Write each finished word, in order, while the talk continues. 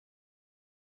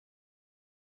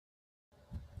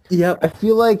Yep. I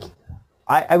feel like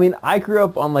I mean I grew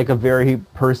up on like a very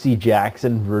Percy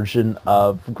Jackson version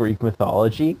of Greek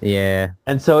mythology. Yeah.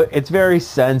 And so it's very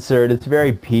censored, it's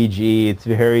very PG,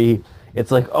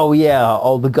 it's like, oh yeah,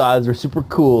 all the gods are super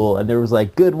cool and there was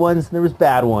like good ones and there was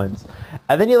bad ones.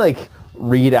 And then you like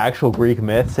read actual Greek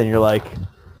myths and you're like,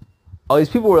 all these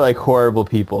people were like horrible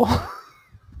people.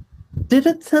 Did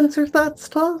it censor that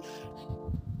stuff?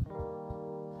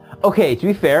 Okay, to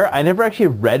be fair, I never actually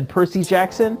read Percy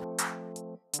Jackson.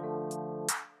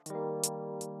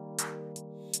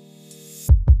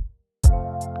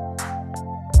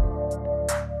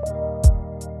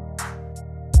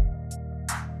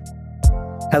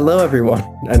 Hello, everyone,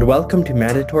 and welcome to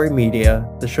Mandatory Media,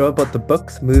 the show about the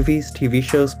books, movies, TV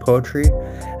shows, poetry,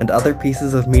 and other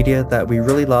pieces of media that we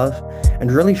really love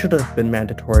and really should have been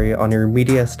mandatory on your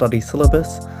media study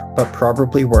syllabus, but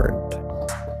probably weren't.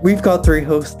 We've got three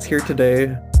hosts here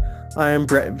today. I am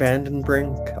Bret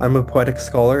Vandenbrink. I'm a poetic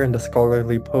scholar and a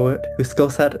scholarly poet whose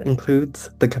skill set includes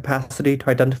the capacity to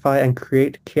identify and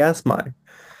create chiasmi.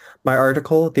 My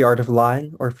article, The Art of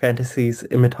Lying, or Fantasy's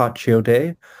Imitatio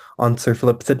Dei, on Sir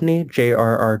Philip Sidney,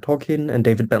 J.R.R. Tolkien, and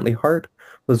David Bentley Hart,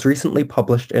 was recently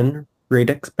published in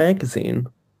Radix magazine.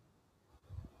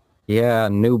 Yeah,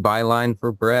 new byline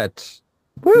for Bret.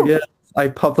 Woo! Yes, I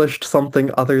published something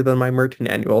other than my Merton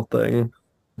annual thing.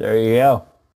 There you go.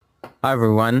 Hi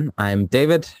everyone, I'm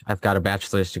David. I've got a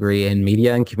bachelor's degree in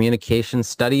media and communication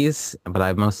studies, but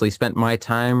I've mostly spent my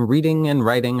time reading and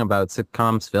writing about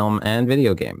sitcoms, film, and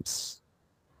video games.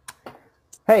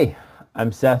 Hey,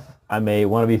 I'm Seth. I'm a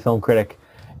wannabe film critic,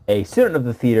 a student of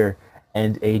the theater,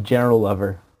 and a general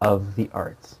lover of the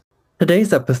arts.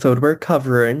 Today's episode, we're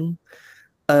covering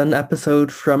an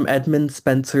episode from Edmund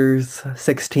Spenser's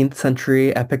 16th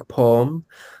century epic poem,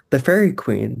 The Faerie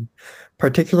Queene.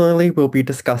 Particularly, we'll be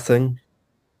discussing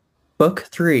Book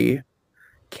 3,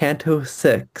 Canto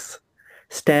 6,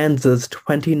 stanzas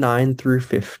 29 through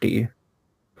 50,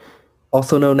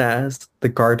 also known as The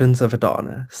Gardens of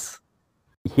Adonis.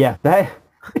 Yeah,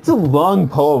 it's a long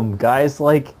poem, guys.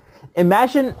 Like,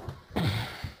 imagine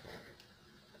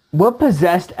what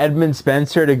possessed Edmund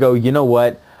Spenser to go, you know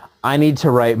what? I need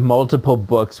to write multiple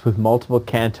books with multiple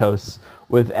cantos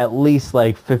with at least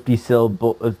like 50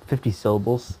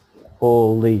 syllables.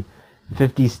 Holy,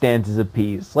 50 stanzas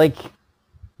apiece. Like,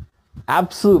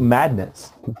 absolute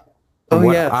madness. From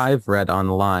what yeah. I've read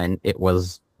online, it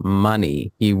was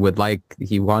money. He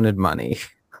wanted money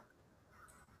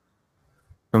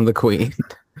from the Queen.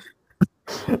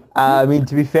 I mean,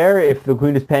 to be fair, if the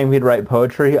Queen is paying me to write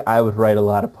poetry, I would write a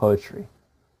lot of poetry.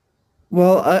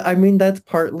 Well, I mean, that's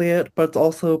partly it, but it's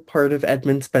also part of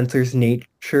Edmund Spenser's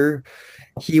nature.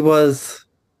 He was...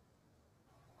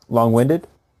 Long-winded?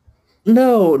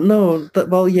 No,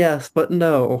 well, yes, but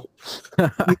no.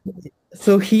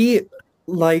 So he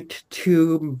liked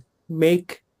to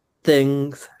make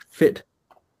things fit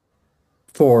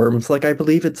forms. Like, I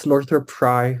believe it's Northrop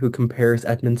Frye who compares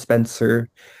Edmund Spenser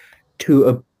to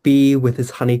a bee with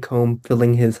his honeycomb,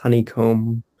 filling his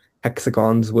honeycomb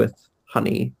hexagons with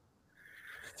honey.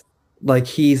 Like,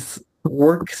 he's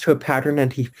works to a pattern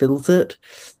and he fills it.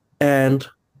 And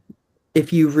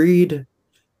if you read,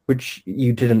 which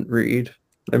you didn't read,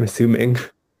 I'm assuming,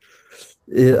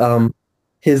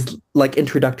 his like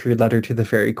introductory letter to the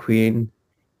Faerie Queene,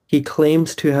 he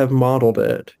claims to have modeled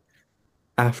it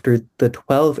after the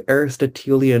 12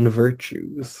 Aristotelian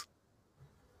virtues.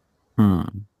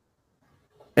 And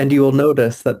you will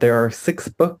notice that there are 6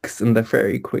 books in the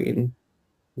Faerie Queene.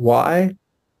 Why?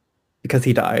 Because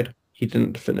he died. He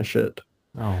didn't finish it.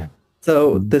 Oh.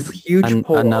 So this huge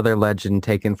poem... Another legend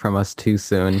taken from us too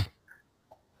soon.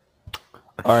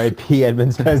 R.I.P.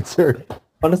 Edmund Spenser.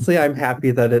 Honestly, I'm happy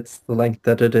that it's the length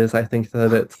that it is. I think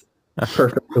that it's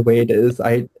perfect the way it is.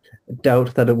 I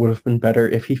doubt that it would have been better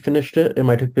if he finished it. It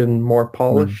might have been more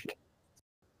polished.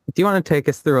 Do you want to take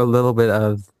us through a little bit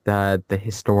of the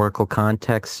historical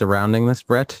context surrounding this,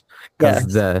 Bret?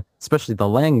 Because especially the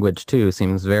language too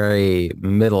seems very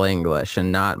Middle English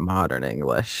and not modern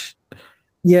English.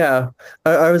 Yeah,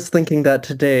 I was thinking that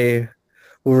today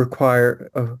will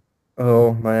require...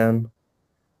 Oh man.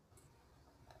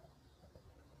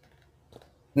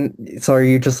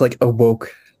 Sorry, you just like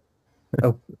awoke.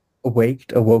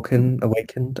 Awakened.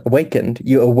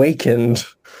 You awakened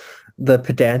the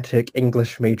pedantic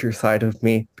English major side of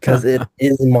me because it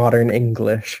is modern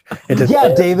English. It is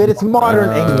David, it's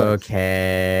modern English.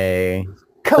 Okay.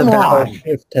 Come the vowel on.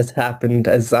 shift has happened,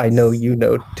 as I know you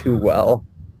know too well.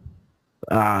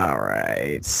 All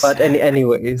right. But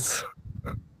anyways,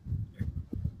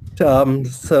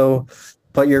 so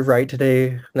But you're right,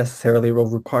 today necessarily will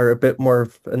require a bit more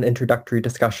of an introductory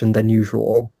discussion than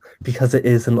usual because it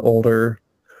is an older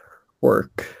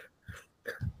work.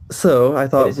 So I It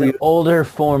thought is an we, older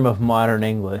form of modern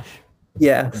English from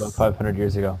about yes, 500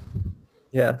 years ago.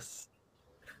 yes.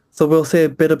 So we'll say a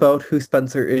bit about who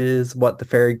Spenser is, what the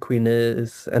Faerie Queene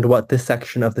is, and what this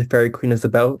section of the Faerie Queene is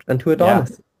about, and who Yeah.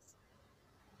 Adonis is.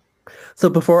 So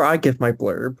before I give my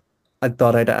blurb, I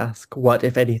thought I'd ask what,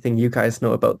 if anything, you guys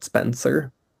know about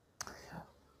Spenser.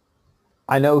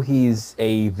 I know he's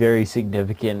a very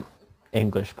significant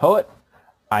English poet.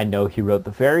 I know he wrote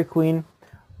The Faerie Queene.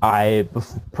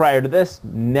 Prior to this,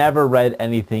 never read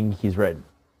anything he's written.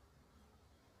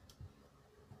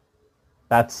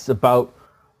 That's about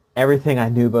everything I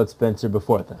knew about Spenser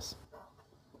before this.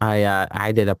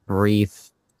 I did a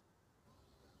brief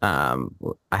I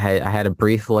had a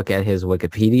brief look at his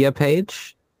Wikipedia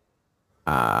page.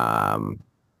 And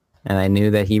I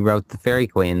knew that he wrote The Faerie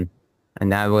Queene,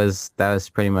 and that was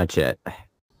pretty much it.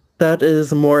 That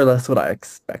is more or less what I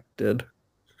expected.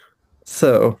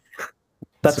 So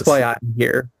that's why I'm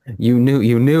here. You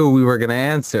knew we were gonna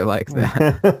answer like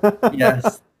that.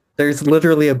 Yes, there's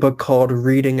literally a book called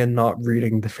Reading and Not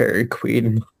Reading the Faerie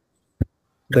Queene.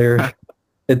 There,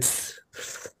 it's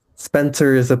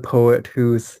Spenser is a poet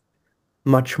who's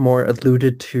much more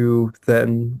alluded to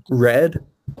than read,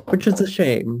 which is a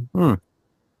shame. Hmm.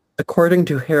 According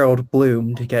to Harold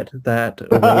Bloom, to get that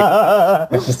away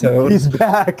episode, He's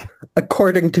back.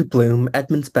 according to Bloom,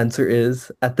 Edmund Spenser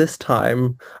is, at this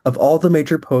time, of all the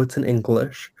major poets in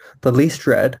English, the least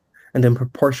read, and in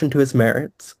proportion to his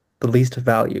merits, the least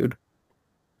valued.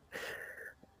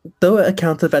 Though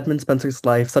accounts of Edmund Spenser's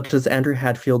life, such as Andrew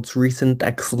Hadfield's recent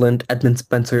excellent Edmund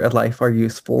Spenser A Life, are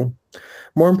useful,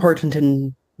 more important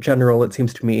in general, it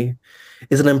seems to me,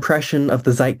 is an impression of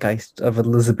the zeitgeist of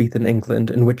Elizabethan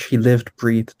England in which he lived,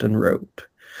 breathed, and wrote.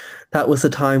 That was a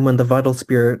time when the vital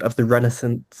spirit of the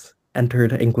Renaissance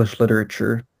entered English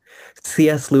literature.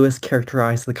 C.S. Lewis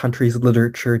characterized the country's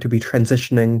literature to be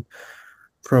transitioning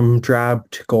from drab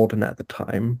to golden at the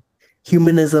time.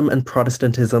 Humanism and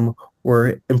Protestantism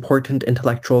were important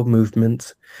intellectual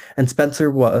movements, and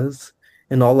Spenser was,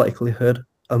 in all likelihood,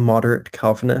 a moderate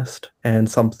Calvinist and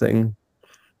something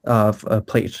of a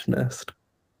Platonist.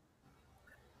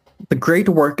 The great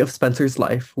work of Spenser's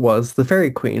life was The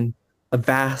Faerie Queene, a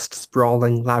vast,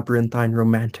 sprawling, labyrinthine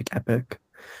romantic epic.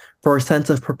 For a sense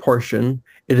of proportion,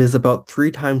 it is about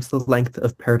 3 times the length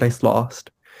of Paradise Lost,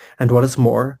 and what is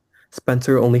more,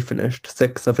 Spenser only finished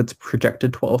 6 of its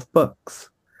projected 12 books.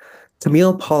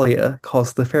 Camille Paglia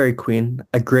calls The Faerie Queene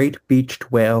a great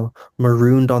beached whale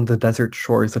marooned on the desert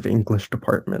shores of English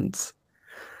departments.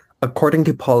 According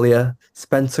to Paglia,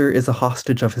 Spenser is a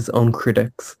hostage of his own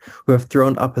critics, who have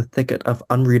thrown up a thicket of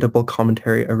unreadable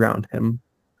commentary around him.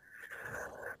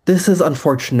 This is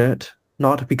unfortunate,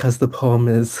 not because the poem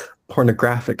is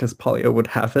pornographic as Paglia would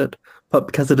have it, but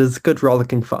because it is good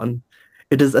rollicking fun.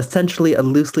 It is essentially a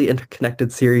loosely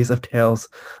interconnected series of tales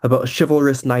about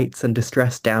chivalrous knights and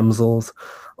distressed damsels,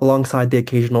 alongside the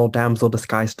occasional damsel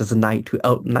disguised as a knight who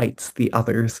outknights the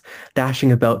others,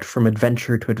 dashing about from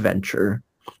adventure to adventure.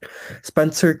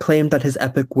 Spenser claimed that his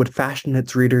epic would fashion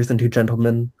its readers into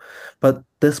gentlemen, but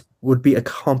this would be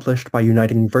accomplished by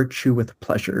uniting virtue with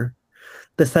pleasure.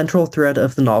 The central thread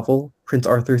of the novel, Prince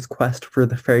Arthur's quest for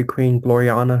the Faerie Queen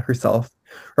Gloriana herself,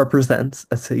 represents,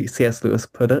 as C.S. Lewis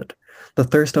put it, the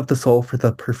thirst of the soul for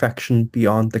the perfection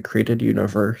beyond the created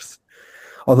universe.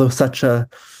 Although such a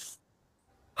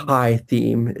high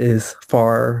theme is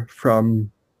far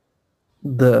from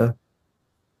the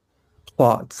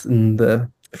plots in the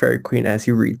Faerie Queene as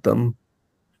you read them.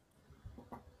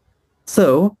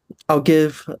 So, I'll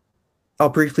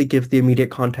briefly give the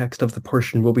immediate context of the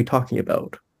portion we'll be talking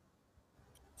about.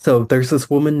 So, there's this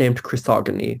woman named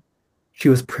Chrysogone. She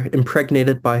was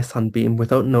impregnated by a sunbeam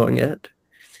without knowing it,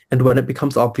 and when it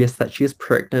becomes obvious that she is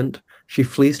pregnant, she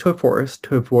flees to a forest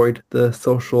to avoid the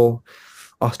social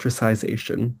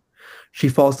ostracization. She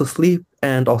falls asleep,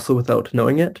 and also without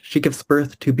knowing it, she gives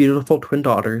birth to beautiful twin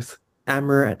daughters,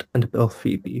 Amoret and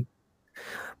Belphoebe.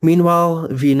 Meanwhile,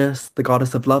 Venus, the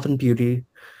goddess of love and beauty,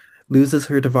 loses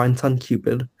her divine son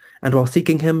Cupid, and while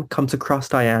seeking him, comes across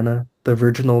Diana, the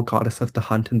virginal goddess of the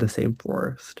hunt in the same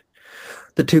forest.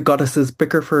 The two goddesses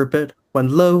bicker for a bit, when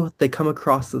lo, they come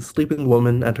across the sleeping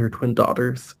woman and her twin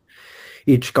daughters.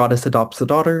 Each goddess adopts a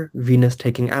daughter, Venus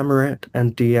taking Amoret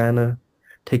and Diana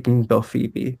taking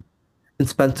Belphoebe. In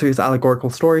Spenser's allegorical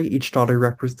story, each daughter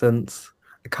represents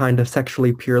a kind of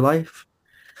sexually pure life.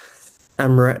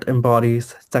 Amoret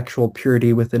embodies sexual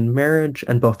purity within marriage,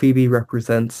 and Belphoebe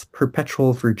represents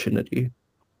perpetual virginity.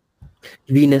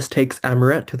 Venus takes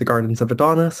Amoret to the gardens of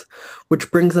Adonis,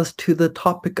 which brings us to the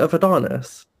topic of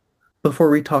Adonis. Before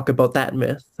we talk about that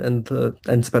myth and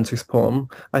Spenser's poem,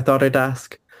 I thought I'd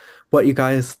ask what you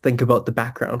guys think about the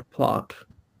background plot.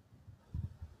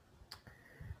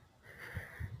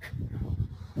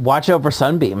 Watch out for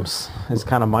sunbeams is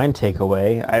kind of my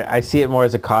takeaway. I see it more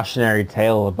as a cautionary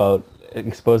tale about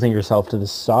exposing yourself to the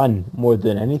sun more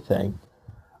than anything.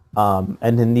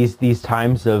 And in these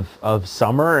times of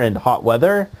summer and hot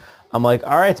weather, I'm like,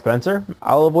 all right, Spenser,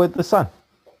 I'll avoid the sun.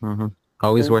 Mm-hmm.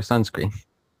 Always wear sunscreen.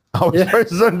 Always wear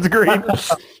sunscreen.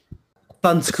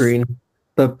 Sunscreen,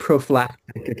 the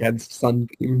prophylactic against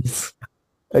sunbeams.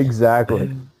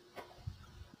 Exactly.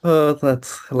 Oh,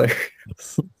 that's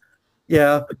hilarious.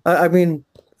 Yeah, I mean,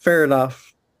 fair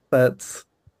enough.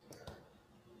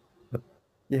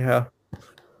 Yeah.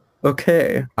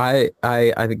 Okay. I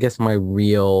guess my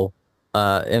real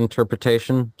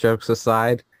interpretation, jokes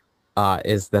aside,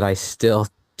 is that I still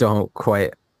don't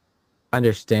quite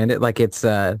understand it. Like it's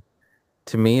to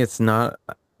me it's not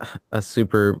a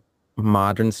super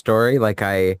modern story. Like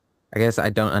I guess I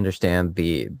don't understand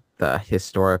the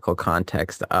historical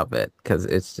context of it because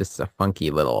it's just a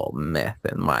funky little myth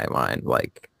in my mind.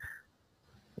 Like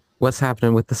what's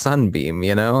happening with the sunbeam,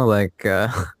 you know? Like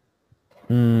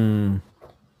Hmm.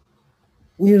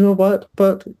 You know what?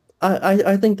 But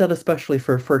I think that especially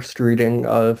for first reading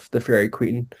of the Faerie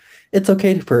Queene, it's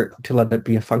okay to let it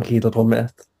be a funky little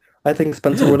myth. I think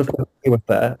Spenser would have been okay with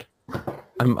that.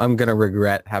 I'm gonna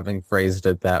regret having phrased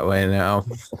it that way now.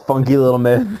 Funky little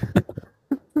myth.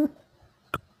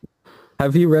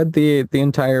 Have you read the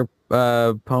entire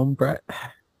poem, Bret?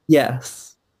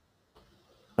 Yes,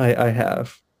 I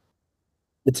have.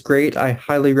 It's great. I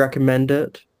highly recommend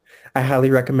it. I highly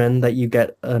recommend that you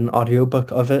get an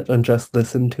audiobook of it and just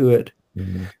listen to it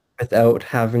without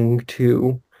having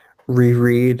to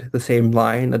reread the same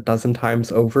line a dozen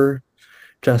times over.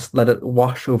 Just let it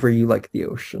wash over you like the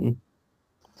ocean.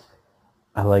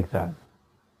 I like that.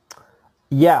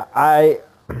 Yeah, I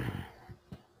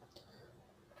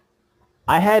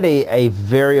had a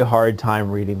very hard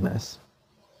time reading this.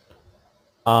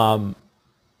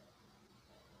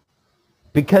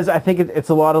 Because I think it's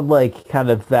a lot of like kind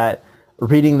of that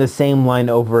reading the same line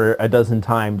over a dozen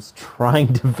times,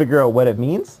 trying to figure out what it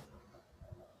means.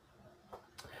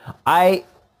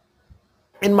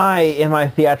 In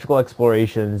my theatrical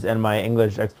explorations and my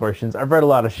English explorations, I've read a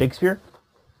lot of Shakespeare.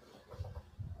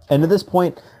 And at this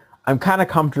point, I'm kind of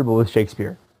comfortable with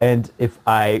Shakespeare. And if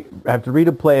I have to read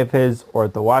a play of his or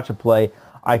to watch a play,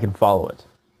 I can follow it.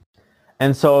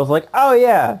 And so I was like, oh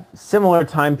yeah, similar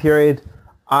time period.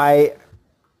 I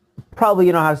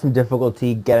probably, have some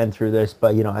difficulty getting through this,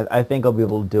 but, I think I'll be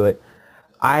able to do it.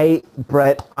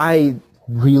 Bret, I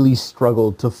really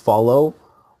struggled to follow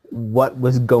what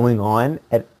was going on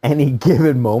at any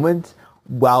given moment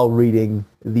while reading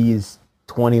these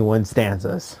 21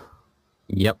 stanzas.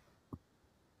 Yep.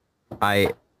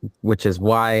 Which is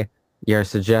why your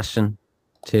suggestion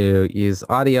to use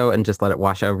audio and just let it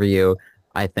wash over you,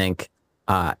 I think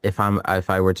if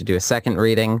I were to do a second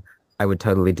reading, I would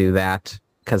totally do that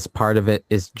because part of it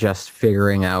is just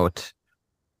figuring out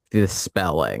the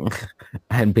spelling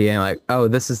and being like, oh,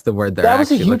 this is the word they're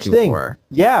actually looking for.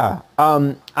 Yeah.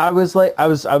 I was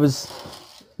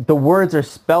the words are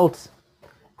spelt.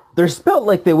 They're spelt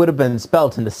like they would have been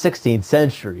spelt in the 16th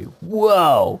century.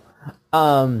 Whoa.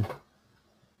 And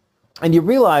you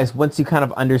realize once you kind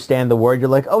of understand the word, you're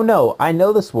like, oh no, I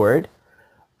know this word,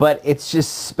 but it's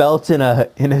just spelt in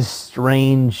a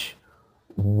strange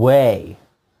way.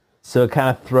 So it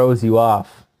kind of throws you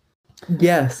off.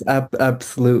 Yes,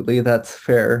 absolutely. That's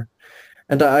fair.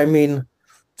 And I mean,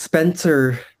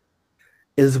 Spenser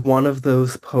is one of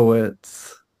those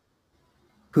poets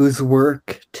whose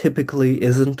work typically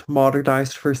isn't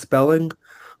modernized for spelling,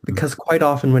 because quite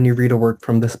often when you read a work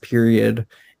from this period,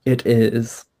 it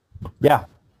is. Yeah.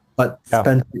 But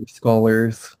Spenser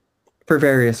scholars, for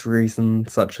various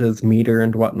reasons, such as meter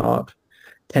and whatnot,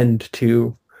 tend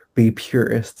to be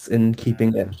purists in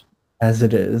keeping it as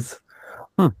it is.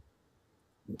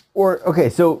 Or, okay,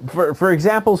 so for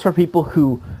examples for people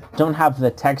who don't have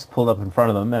the text pulled up in front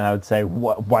of them, and I would say,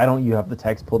 why don't you have the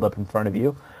text pulled up in front of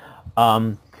you?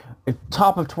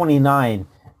 Top of 29,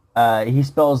 he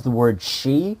spells the word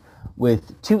she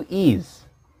with 2 E's.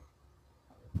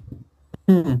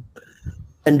 And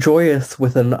joyous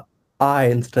with an I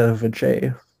instead of a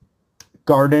J.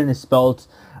 Garden is spelled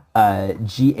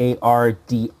Gardin.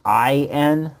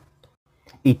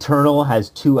 Eternal has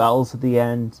 2 L's at the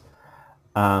end.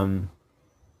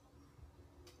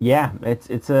 Yeah,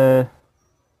 it's a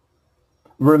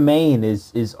remain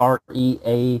is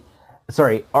REA.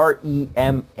 Sorry,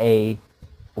 Remayyne.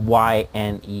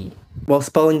 Well,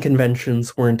 spelling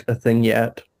conventions weren't a thing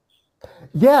yet.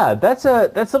 Yeah, that's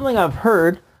something I've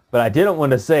heard, but I didn't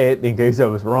want to say it in case I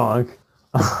was wrong.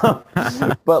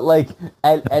 But like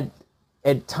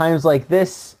at times like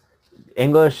this,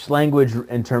 English language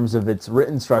in terms of its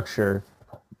written structure,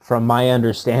 from my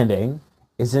understanding,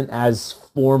 isn't as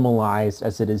formalized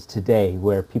as it is today,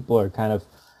 where people are kind of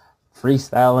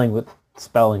freestyling with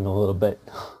spelling a little bit.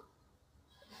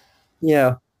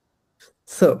 Yeah.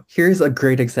 So here's a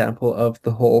great example of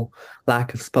the whole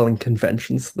lack of spelling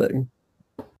conventions thing.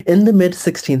 In the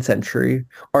mid-16th century,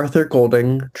 Arthur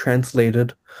Golding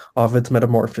translated Ovid's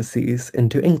Metamorphoses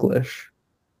into English.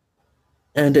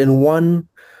 And in one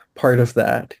part of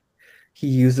that, he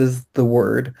uses the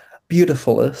word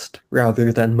beautifulest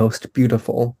rather than most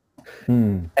beautiful.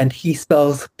 And he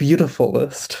spells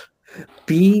beautifulest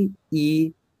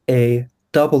Bewtyllyst,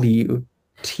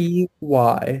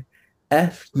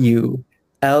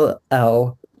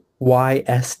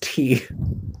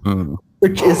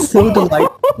 which is so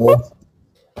delightful,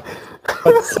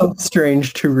 but so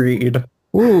strange to read.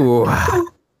 Ooh.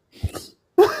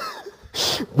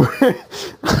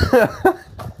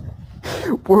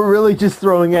 We're really just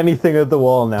throwing anything at the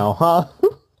wall now, huh?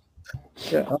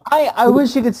 Yeah. I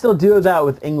wish you could still do that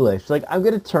with English. Like, I'm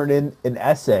going to turn in an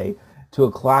essay to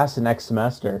a class next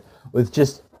semester with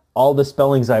just all the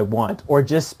spellings I want, or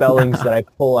just spellings that I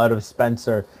pull out of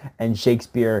Spenser and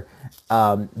Shakespeare,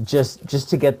 just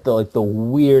to get the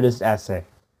weirdest essay.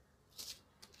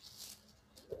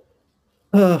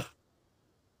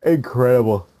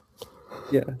 Incredible.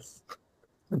 Yes.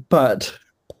 But,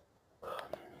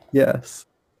 yes.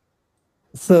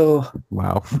 So,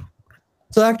 Wow.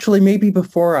 So actually, maybe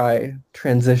before I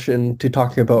transition to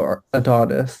talking about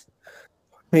Adonis,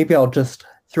 maybe I'll just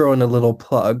throw in a little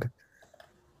plug.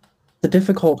 The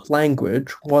difficult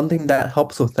language, one thing that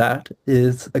helps with that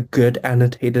is a good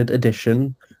annotated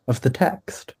edition of the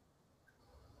text,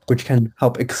 which can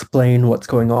help explain what's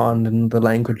going on in the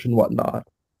language and whatnot.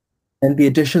 And the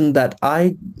edition that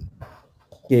I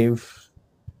gave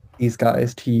these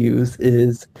guys to use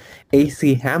is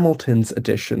A.C. Hamilton's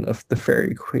edition of the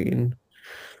Faerie Queene.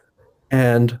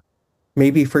 And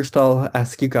maybe first I'll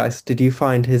ask you guys, did you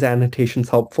find his annotations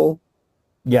helpful?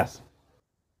 Yes.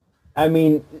 I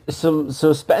mean, so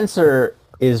Spenser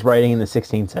is writing in the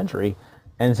 16th century,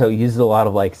 and so he uses a lot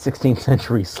of like 16th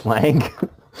century slang.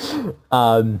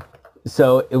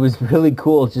 So it was really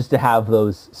cool just to have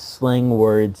those slang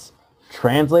words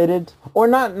translated, or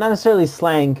not necessarily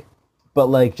slang, but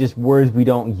like just words we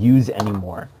don't use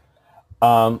anymore.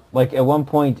 Like at one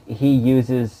point he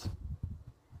uses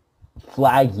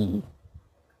flaggy,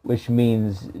 which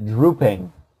means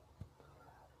drooping,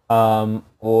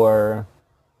 or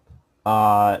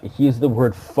he uses the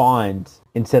word fond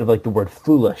instead of like the word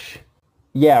foolish.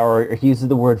 Yeah, or he uses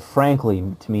the word frankly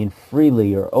to mean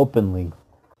freely or openly.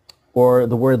 Or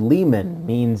the word leman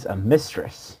means a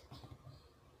mistress.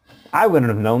 I wouldn't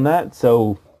have known that,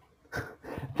 so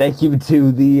thank you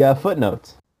to the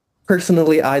footnotes.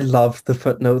 Personally, I love the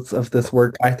footnotes of this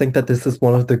work. I think that this is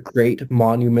one of the great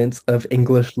monuments of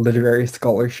English literary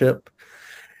scholarship.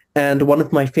 And one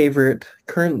of my favorite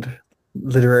current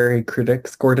literary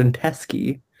critics, Gordon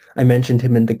Teskey, I mentioned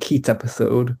him in the Keats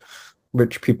episode,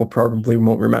 which people probably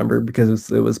won't remember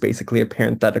because it was basically a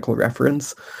parenthetical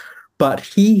reference. But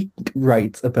he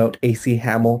writes about A.C.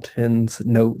 Hamilton's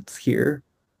notes here.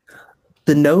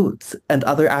 The notes and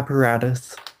other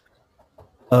apparatus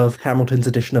of Hamilton's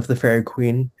edition of the Faerie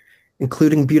Queene,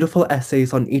 including beautiful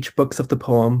essays on each books of the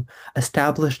poem,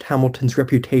 established Hamilton's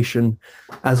reputation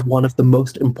as one of the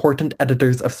most important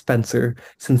editors of Spenser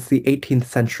since the 18th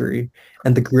century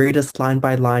and the greatest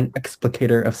line-by-line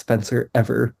explicator of Spenser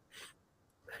ever.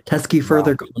 Teskey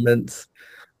further comments,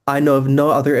 I know of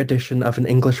no other edition of an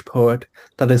English poet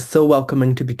that is so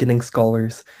welcoming to beginning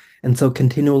scholars and so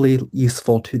continually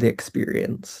useful to the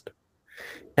experienced.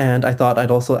 And I thought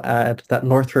I'd also add that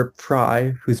Northrop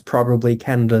Frye, who's probably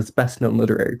Canada's best-known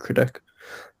literary critic,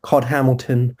 called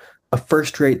Hamilton a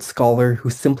first-rate scholar who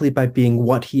simply by being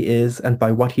what he is and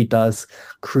by what he does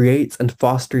creates and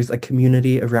fosters a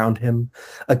community around him,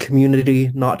 a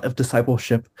community not of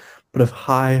discipleship, but of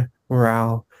high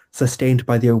morale, sustained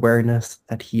by the awareness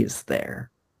that he is there.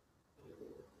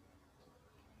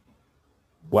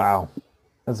 Wow.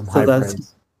 That's some high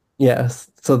praise. Yes,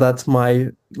 so that's my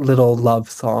little love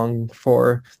song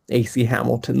for A.C.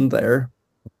 Hamilton there.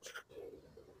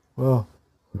 Well,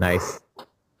 Nice.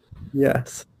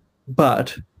 Yes.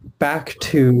 But back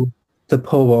to the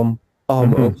poem,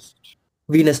 almost.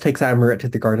 Venus takes Amoret to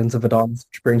the gardens of Adonis,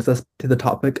 which brings us to the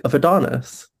topic of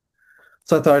Adonis.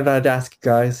 So I thought I'd ask you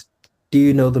guys, do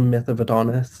you know the myth of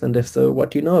Adonis? And if so,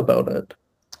 what do you know about it?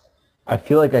 I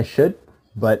feel like I should,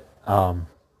 but don't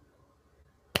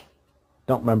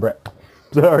remember it.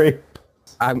 Sorry.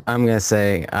 I'm gonna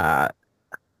say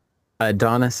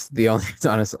Adonis. The only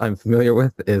Adonis I'm familiar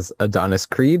with is Adonis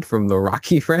Creed from the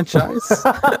Rocky franchise.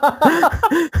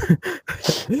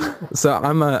 So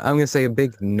I'm gonna say a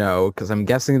big no, because I'm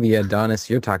guessing the Adonis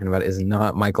you're talking about is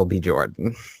not Michael B.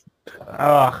 Jordan.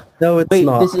 Ugh. No, it's Wait,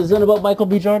 not. this isn't about Michael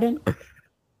B. Jordan?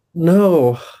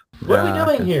 No. What are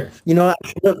we doing here? You know, I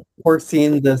should have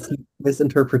foreseen this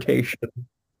misinterpretation.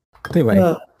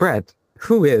 Anyway, Bret,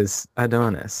 who is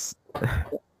Adonis?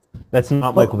 That's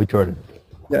not Michael B. Jordan.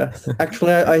 Yes.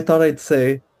 Actually, I thought I'd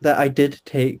say that I did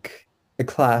take a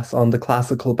class on the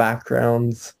classical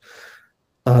backgrounds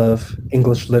of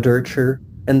English literature,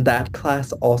 and that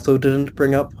class also didn't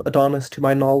bring up Adonis to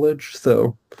my knowledge,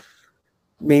 so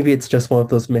maybe it's just one of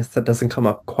those myths that doesn't come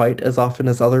up quite as often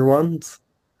as other ones.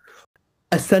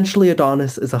 Essentially,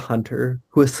 Adonis is a hunter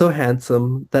who is so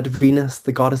handsome that Venus,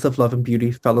 the goddess of love and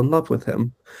beauty, fell in love with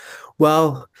him.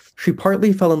 Well, she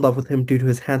partly fell in love with him due to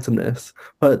his handsomeness,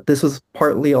 but this was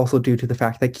partly also due to the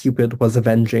fact that Cupid was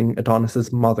avenging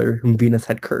Adonis's mother, whom Venus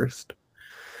had cursed.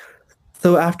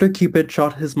 So after Cupid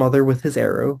shot his mother with his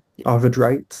arrow, Ovid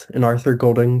writes in Arthur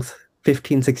Golding's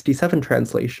 1567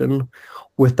 translation,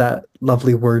 with that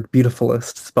lovely word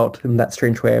beautifulest spelt in that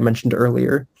strange way I mentioned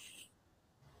earlier,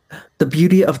 the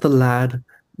beauty of the lad,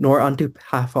 nor unto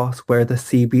Paphos where the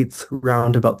sea beats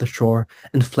round about the shore,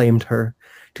 inflamed her.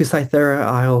 To Cythera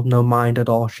isle no mind at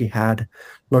all she had,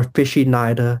 nor fishy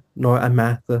Nida, nor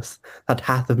Amathus, that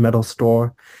hath of metal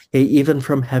store. Yea, even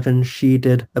from heaven she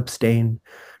did abstain.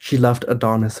 She loved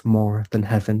Adonis more than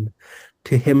heaven.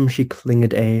 To him she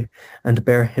clinged and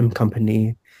bare him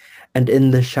company, and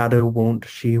in the shadow wont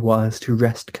she was to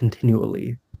rest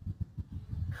continually.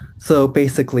 So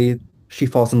basically, she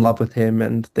falls in love with him,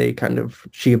 and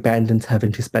she abandons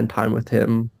heaven to spend time with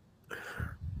him.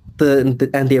 And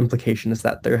the implication is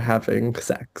that they're having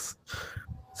sex.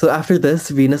 So after this,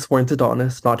 Venus warns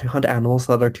Adonis not to hunt animals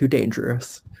that are too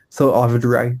dangerous. So Ovid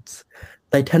writes,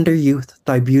 thy tender youth,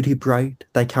 thy beauty bright,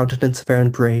 thy countenance fair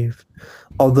and brave,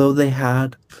 although they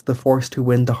had the force to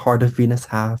win the heart of Venus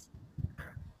have,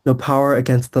 no power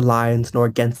against the lions nor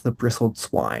against the bristled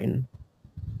swine.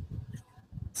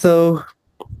 So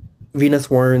Venus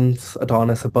warns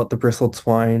Adonis about the bristled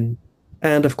swine,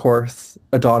 and of course,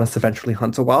 Adonis eventually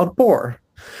hunts a wild boar.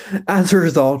 As a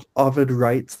result, Ovid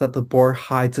writes that the boar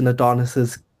hides in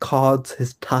Adonis's cods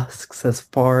his tusks as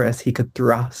far as he could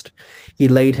thrust. He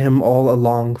laid him all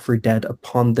along for dead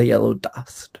upon the yellow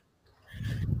dust.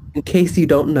 In case you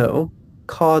don't know,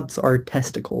 cods are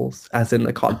testicles, as in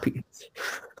a codpiece.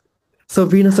 So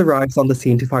Venus arrives on the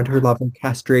scene to find her lover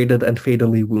castrated and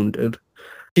fatally wounded.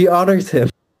 She honors him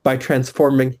by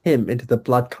transforming him into the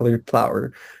blood-colored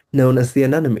flower known as the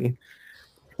anemone.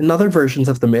 In other versions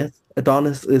of the myth,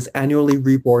 Adonis is annually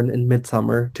reborn in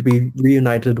midsummer to be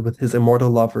reunited with his immortal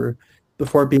lover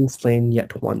before being slain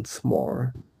yet once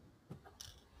more.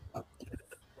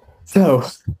 So,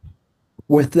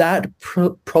 with that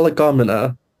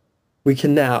prolegomena, we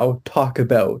can now talk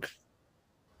about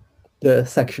the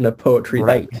section of poetry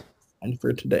that we planned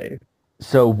for today.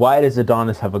 So why does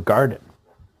Adonis have a garden?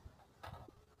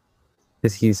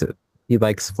 Because he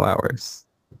likes flowers.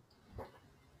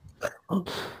 You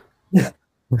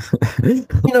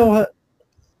know what?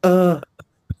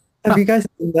 Have you guys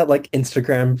seen that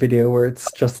Instagram video where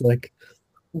it's just like,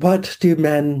 should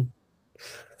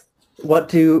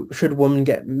women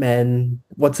get men?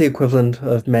 What's the equivalent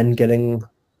of men getting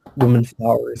women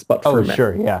flowers, but for men?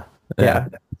 Sure, yeah. Yeah.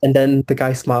 And then the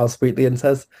guy smiles sweetly and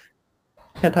says,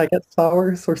 can't I get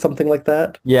flowers? Or something like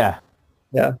that. Yeah.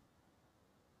 Yeah.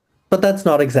 But that's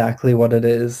not exactly what it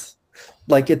is.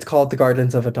 It's called the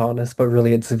Gardens of Adonis, but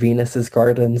really it's Venus's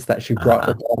gardens that she brought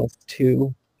Adonis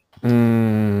to.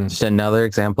 Just another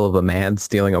example of a man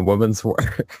stealing a woman's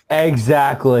work.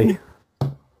 Exactly.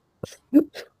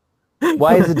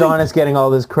 Why is Adonis getting all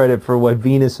this credit for what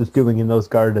Venus was doing in those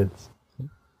gardens?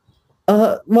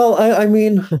 Well, I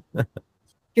mean,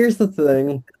 here's the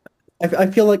thing. I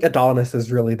feel like Adonis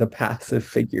is really the passive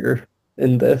figure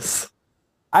in this.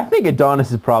 I think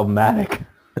Adonis is problematic.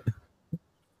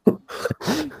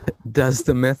 Does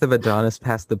the myth of Adonis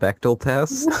pass the Bechdel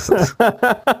test?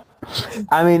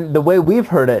 I mean, the way we've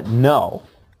heard it, no.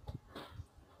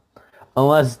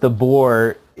 Unless the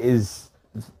boar is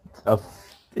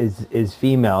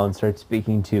female and starts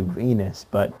speaking to Venus,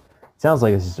 but it sounds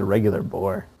like it's just a regular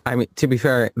boar. I mean, to be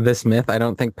fair, this myth I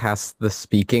don't think passed the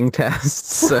speaking test,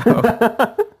 so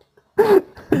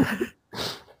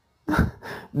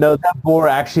No, that boar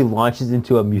actually launches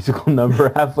into a musical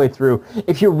number halfway through.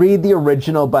 If you read the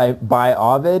original by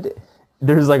Ovid,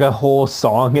 there's like a whole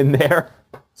song in there.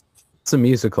 It's a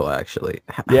musical, actually.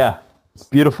 Yeah, it's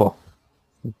beautiful.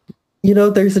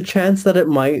 There's a chance that it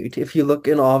might, if you look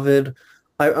in Ovid.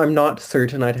 I'm not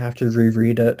certain, I'd have to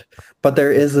reread it, but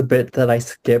there is a bit that I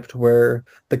skipped where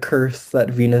the curse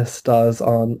that Venus does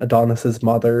on Adonis's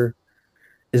mother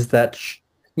is that,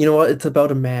 you know what, it's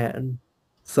about a man.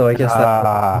 So I guess that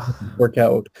Ah, doesn't work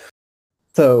out.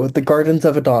 So, the Gardens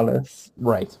of Adonis.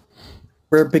 right.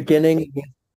 We're beginning with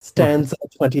stanza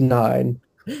 29.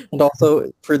 And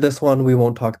also, for this one, we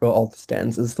won't talk about all the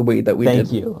stanzas the way that we Thank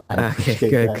did. you. I Okay, appreciate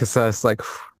good, that. because I was like,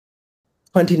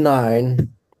 29.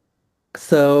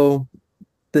 So,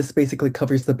 this basically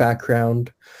covers the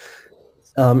background.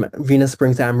 Venus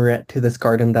brings Amoret to this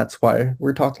garden. That's why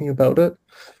we're talking about it.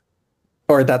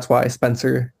 Or that's why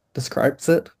Spenser describes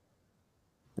it.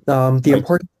 The Right.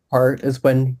 important part is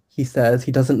when he says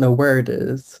he doesn't know where it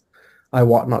is. I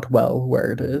wot not well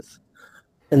where it is.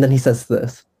 And then he says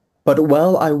this, but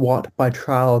well I wot by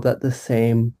trial that the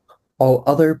same all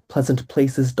other pleasant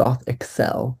places doth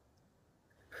excel.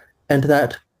 And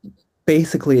that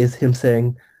basically is him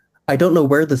saying, I don't know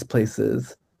where this place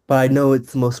is, but I know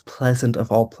it's the most pleasant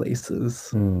of all places.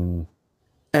 Hmm.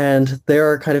 And there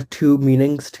are kind of two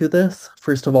meanings to this.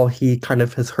 First of all, he kind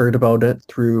of has heard about it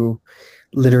through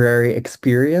literary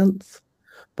experience,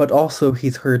 but also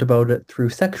he's heard about it through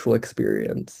sexual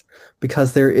experience,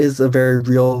 because there is a very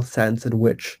real sense in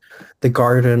which the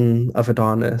Garden of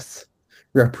Adonis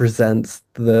represents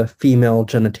the female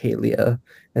genitalia,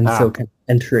 and so Ah. kind of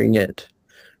entering it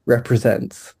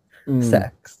represents Mm.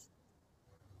 sex.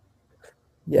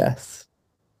 Yes.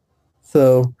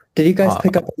 So, did you guys uh,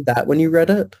 pick up on that when you read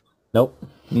it? Nope.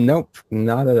 nope,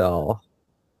 not at all.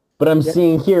 But I'm Yeah.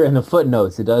 seeing here in the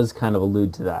footnotes, it does kind of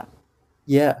allude to that.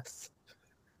 Yes.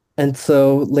 And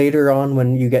so later on,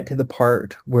 when you get to the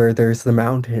part where there's the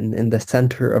mountain in the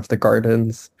center of the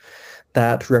gardens,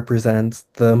 that represents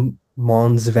the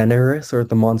Mons Veneris or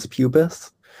the Mons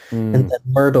Pubis. And Mm. then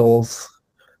myrtles,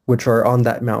 which are on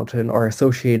that mountain, are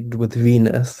associated with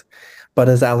Venus. But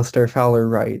as Alistair Fowler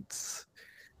writes,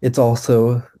 it's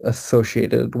also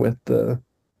associated with the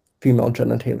female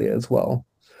genitalia as well.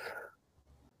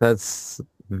 That's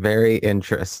very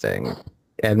interesting.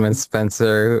 Edmund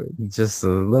Spenser, just a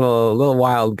little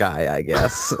wild guy, I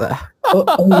guess.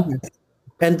 Yes.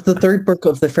 And the third book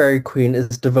of the Faerie Queene is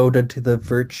devoted to the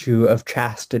virtue of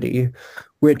chastity,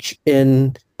 which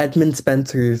in Edmund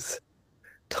Spenser's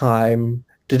time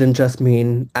didn't just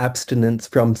mean abstinence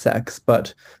from sex,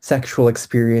 but sexual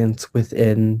experience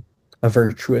within a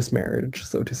virtuous marriage,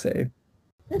 so to say.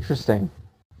 Interesting.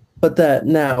 But that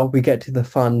now we get to the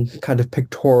fun kind of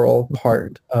pictorial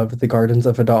part of the Gardens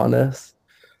of Adonis.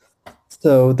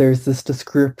 So there's this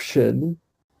description.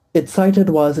 It sited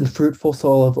was in fruitful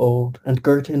soil of old, and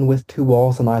girt in with two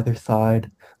walls on either side,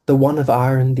 the one of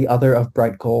iron, the other of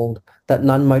bright gold, that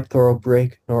none might thorough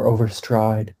break nor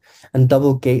overstride. And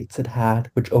double gates it had,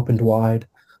 which opened wide,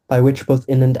 by which both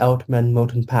in and out men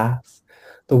mote and pass.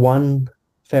 The one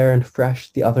fair and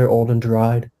fresh, the other old and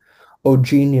dried. O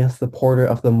genius, the porter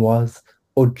of them was,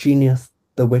 O genius,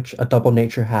 the which a double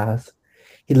nature has.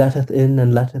 He letteth in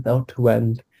and letteth out to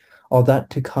wend, all that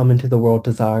to come into the world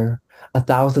desire.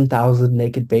 1,000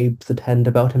 naked babes attend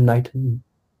about him night and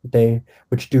day,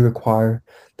 which do require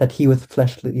that he with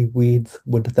fleshly weeds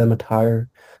would them attire,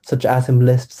 such as him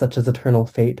list, such as eternal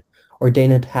fate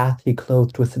ordained hath he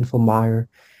clothed with sinful mire,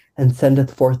 and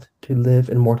sendeth forth to live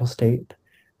in mortal state,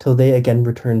 till they again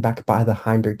return back by the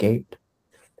hinder gate.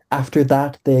 After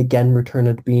that they again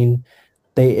returned been,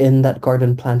 they in that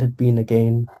garden planted been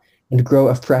again, and grow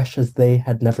afresh as they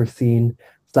had never seen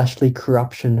fleshly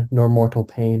corruption nor mortal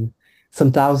pain. Some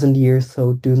 1,000 years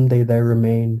so do they there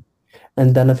remain,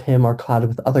 and then of him are clad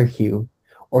with other hue,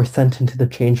 or sent into the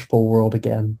changeful world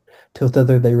again, till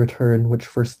thither they return which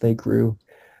first they grew.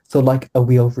 So like a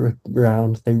wheel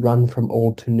round they run from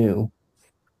old to new.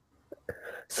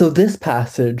 So this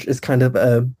passage is kind of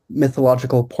a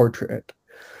mythological portrait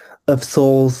of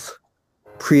souls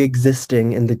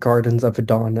pre-existing in the gardens of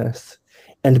Adonis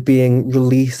and being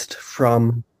released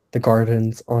from the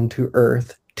gardens onto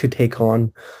earth to take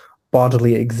on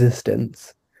bodily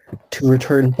existence, to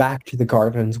return back to the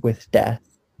gardens with death.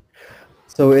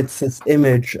 So it's this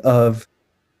image of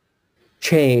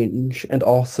change and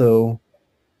also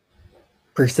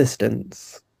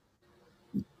persistence.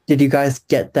 Did you guys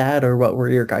get that, or what were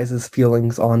your guys'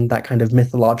 feelings on that kind of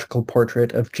mythological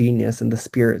portrait of genius and the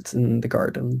spirits in the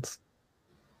gardens?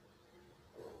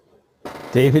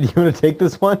 David, you want to take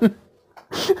this one?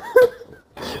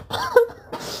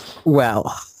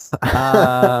 Well,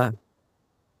 uh,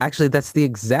 actually, that's the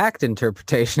exact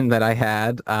interpretation that I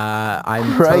had.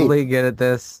 I'm Right. totally good at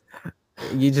this.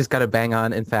 You just got to bang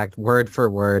on. In fact, word for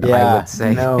word, I Yeah, would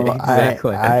say no,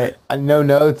 exactly. I no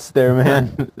notes there,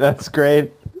 man. That's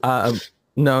great.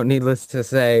 No, needless to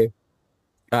say,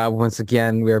 once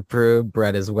again, we're proved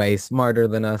Brett is way smarter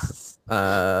than us.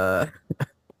 Oh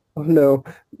no,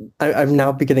 I'm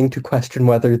now beginning to question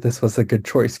whether this was a good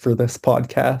choice for this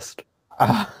podcast.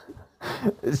 Uh,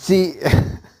 See,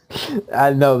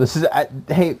 I know this is.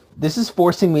 Hey, this is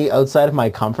forcing me outside of my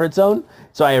comfort zone,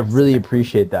 so I really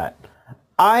appreciate that.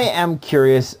 I am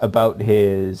curious about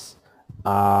his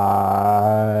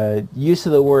use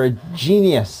of the word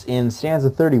genius in stanza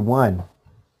 31.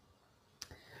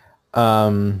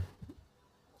 I'm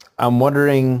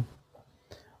wondering.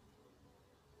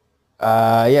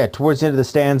 Yeah, towards the end of the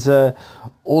stanza,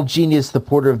 old genius, the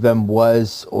porter of them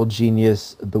was, old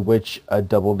genius, the which a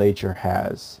double nature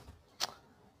has.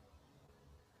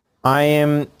 I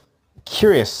am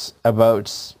curious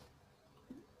about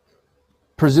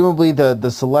presumably the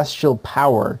celestial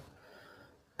power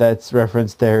that's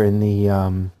referenced there in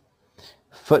the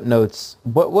footnotes.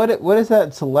 What is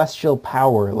that celestial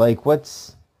power? Like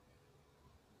what's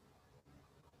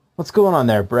going on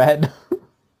there, Brett?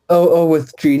 Oh,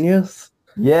 with genius?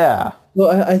 Yeah.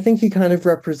 Well, I think he kind of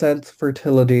represents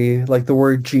fertility. Like the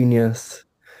word genius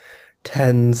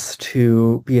tends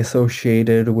to be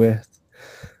associated with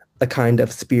a kind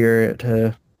of spirit,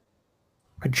 a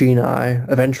genii.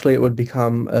 Eventually, it would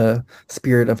become a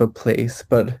spirit of a place,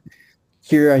 but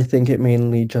here I think it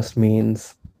mainly just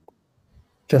means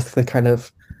just the kind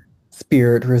of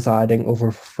spirit residing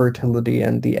over fertility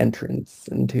and the entrance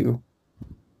into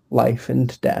life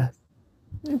and death.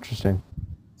 Interesting.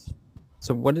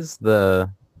 So what is the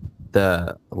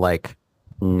like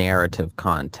narrative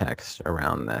context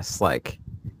around this? Like,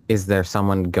 is there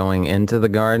someone going into the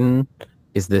garden?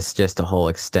 Is this just a whole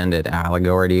extended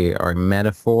allegory or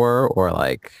metaphor or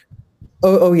like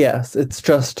Oh yes, it's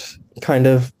just kind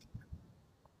of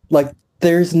like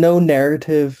there's no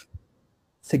narrative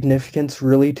significance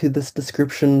really to this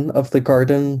description of the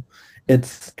garden.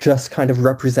 It's just kind of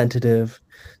representative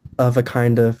of a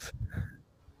kind of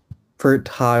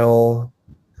fertile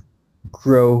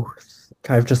growth,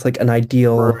 kind of just like an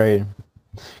ideal. Right.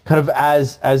 Kind of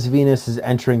as Venus is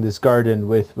entering this garden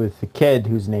with the kid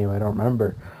whose name I don't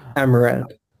remember.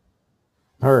 Amaranth.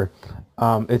 Her.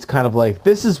 It's kind of like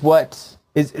this is what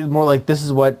is more like this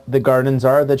is what the gardens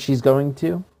are that she's going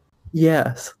to.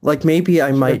 Yes, like maybe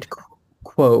I might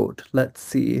quote, let's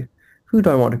see, who do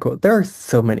I want to quote? There are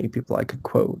so many people I could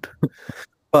quote,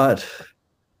 but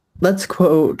let's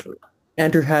quote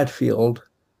Andrew Hadfield.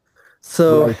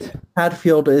 So Right.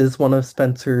 Hadfield is one of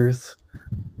Spenser's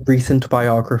recent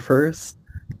biographers.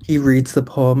 He reads the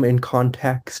poem in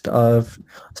context of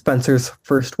Spenser's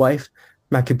first wife,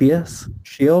 Maccabeus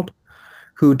Shield,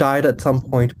 who died at some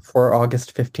point before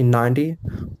August 1590,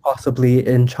 possibly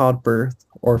in childbirth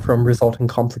or from resulting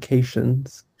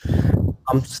complications.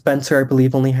 Spenser, I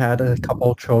believe, only had a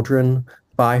couple children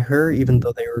by her, even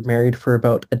though they were married for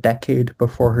about a decade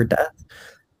before her death.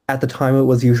 At the time, it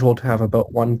was usual to have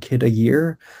about one kid a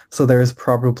year, so there's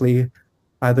probably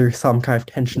either some kind of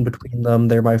tension between them.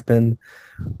 There might have been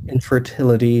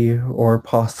infertility or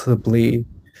possibly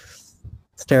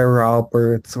sterile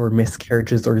births or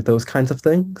miscarriages or those kinds of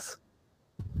things.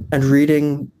 And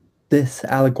reading this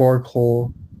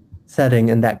allegorical setting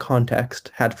in that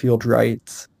context, Hadfield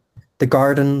writes, "The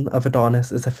garden of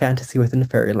Adonis is a fantasy within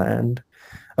fairyland,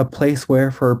 a place where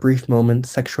for a brief moment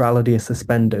sexuality is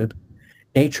suspended.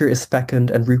 Nature is fecund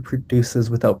and reproduces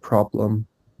without problem."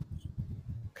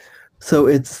 So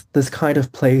it's this kind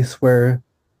of place where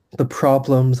the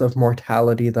problems of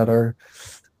mortality that are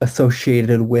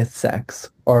associated with sex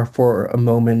are for a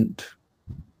moment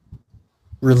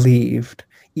relieved.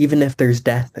 Even if there's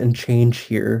death and change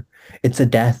here, it's a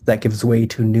death that gives way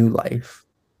to new life.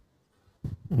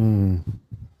 Mm.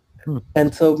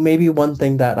 And so maybe one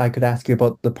thing that I could ask you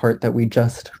about the part that we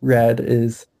just read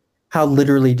is how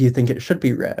literally do you think it should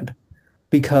be read?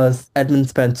 Because Edmund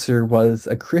Spenser was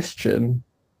a Christian,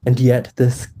 and yet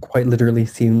this quite literally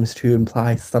seems to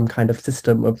imply some kind of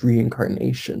system of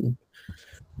reincarnation.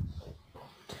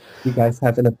 You guys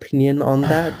have an opinion on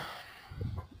that?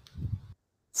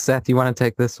 Seth, you want to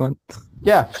take this one?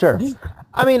 Yeah, sure.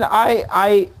 I mean,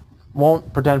 I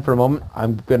won't pretend for a moment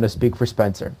I'm going to speak for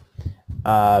Spenser.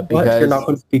 What? Because You're not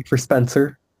going to speak for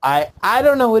Spenser? I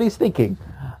don't know what he's thinking.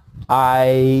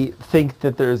 I think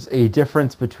that there's a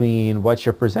difference between what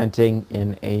you're presenting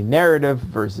in a narrative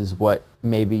versus what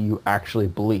maybe you actually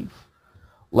believe.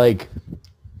 Like,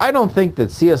 I don't think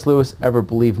that C.S. Lewis ever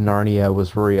believed Narnia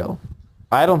was real.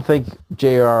 I don't think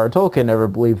J.R.R. Tolkien ever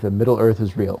believed that Middle Earth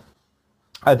is real.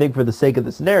 I think for the sake of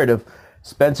this narrative,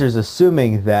 Spencer's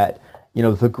assuming that,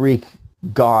 the Greek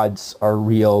gods are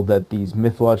real, that these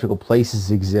mythological places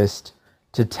exist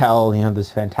to tell,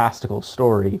 this fantastical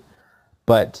story.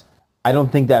 But I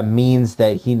don't think that means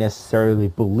that he necessarily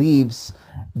believes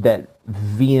that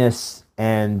Venus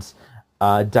and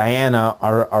Diana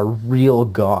are real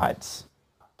gods,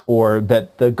 or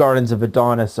that the Gardens of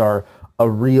Adonis are a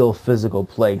real physical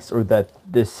place, or that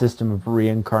this system of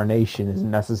reincarnation is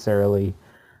necessarily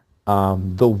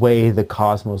the way the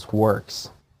cosmos works.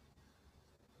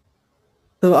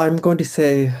 So I'm going to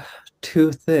say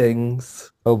two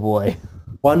things. Oh boy.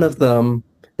 One of them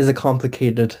is a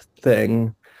complicated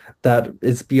thing that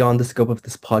is beyond the scope of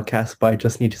this podcast, but I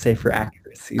just need to say for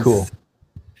accuracy. Cool.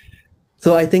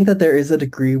 So I think that there is a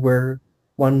degree where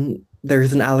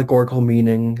there's an allegorical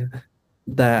meaning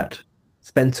that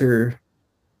Spencer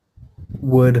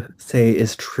would say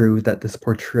is true that this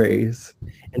portrays,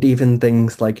 and even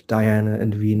things like Diana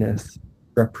and Venus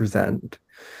represent.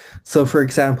 So for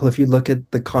example, if you look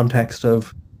at the context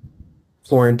of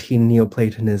Florentine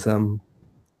Neoplatonism,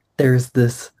 there's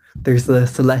the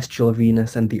celestial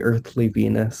Venus and the earthly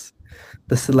Venus.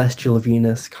 The celestial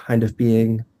Venus kind of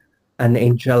being an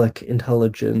angelic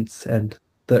intelligence, and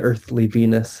the earthly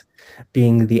Venus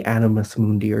being the animus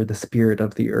mundi, or the spirit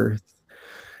of the earth.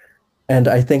 And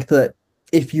I think that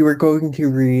if you were going to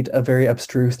read a very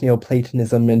abstruse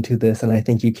Neoplatonism into this, and I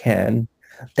think you can,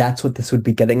 that's what this would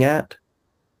be getting at.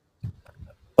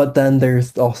 But then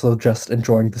there's also just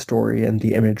enjoying the story and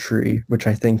the imagery, which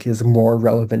I think is more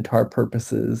relevant to our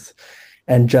purposes.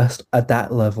 And just at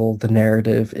that level, the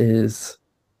narrative is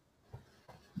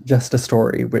just a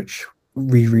story which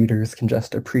we readers can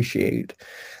just appreciate.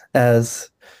 As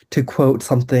to quote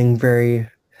something very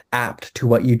apt to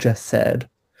what you just said,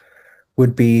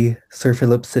 would be Sir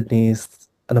Philip Sidney's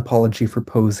An Apology for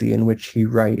Poesy, in which he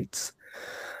writes,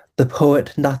 "The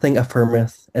poet nothing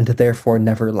affirmeth, and therefore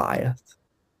never lieth."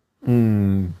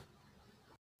 Yeah,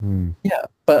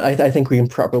 but I think we can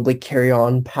probably carry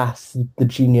on past the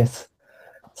genius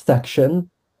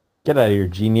section. Get out of here,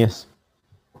 genius.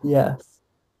 Yes.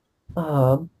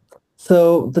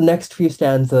 So the next few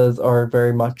stanzas are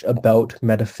very much about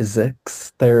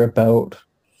metaphysics. They're about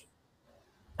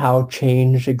how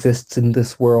change exists in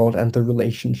this world and the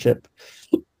relationship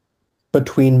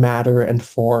between matter and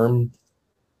form.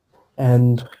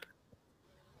 And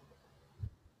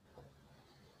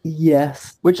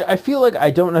yes. Which I feel like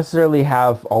I don't necessarily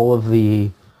have all of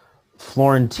the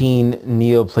Florentine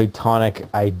Neoplatonic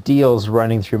ideals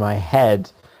running through my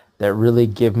head that really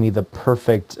give me the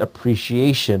perfect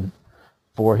appreciation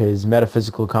for his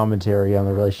metaphysical commentary on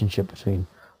the relationship between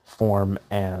form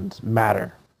and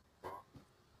matter.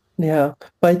 Yeah,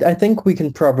 but I think we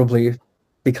can probably,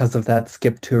 because of that,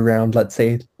 skip to around, let's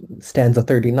say, stanza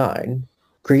 39.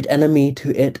 "Great enemy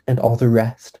to it and all the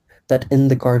rest, that in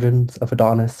the gardens of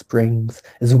Adonis springs,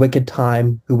 is wicked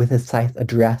Time, who with his scythe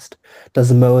addressed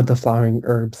does mow the flowering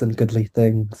herbs and goodly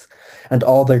things, and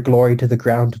all their glory to the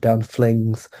ground down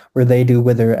flings, where they do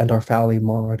wither and are foully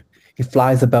marred. He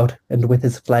flies about, and with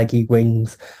his flaggy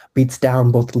wings beats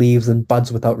down both leaves and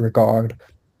buds without regard,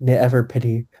 ne ever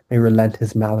pity may relent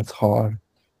his malice hard.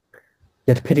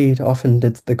 Yet pity often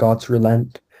did the gods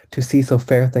relent, to see so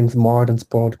fair things marred and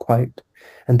spoiled quite,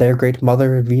 and their great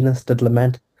mother Venus did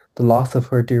lament the loss of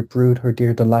her dear brood, her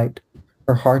dear delight.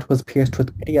 Her heart was pierced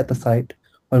with pity at the sight,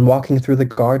 when walking through the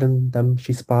garden them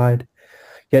she spied.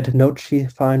 Yet note she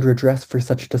find redress for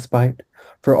such despite,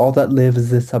 for all that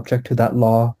lives is subject to that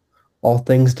law. All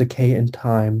things decay in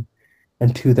time,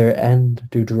 and to their end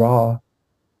do draw."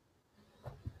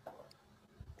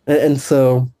 And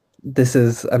so this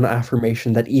is an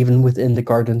affirmation that even within the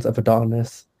gardens of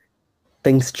Adonis,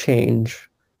 things change.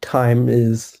 Time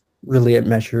is really a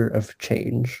measure of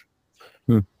change.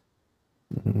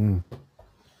 Mm-hmm.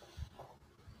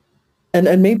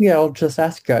 And maybe I'll just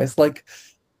ask you guys, like,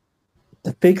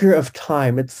 the figure of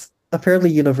time, it's a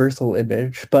fairly universal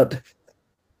image, but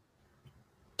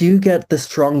do you get the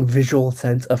strong visual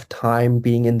sense of time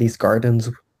being in these gardens?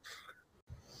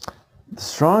 The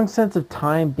strong sense of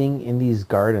time being in these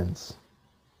gardens.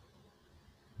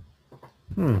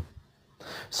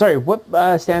 Sorry, what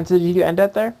stanza did you end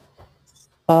at there?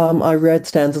 I read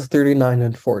stanzas 39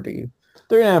 and 40.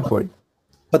 39 and 40.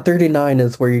 But 39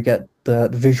 is where you get the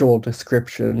visual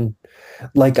description.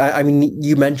 Like, I mean,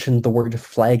 you mentioned the word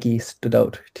flaggy stood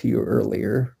out to you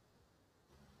earlier.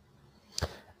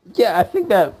 Yeah, I think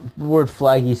that word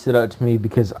flaggy stood out to me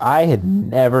because I had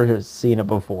never seen it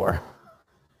before.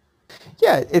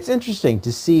 Yeah, it's interesting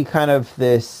to see kind of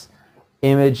this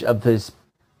image of this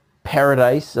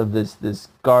paradise, of this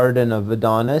garden of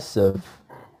Adonis, of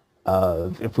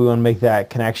if we want to make that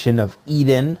connection of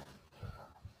Eden,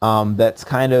 that's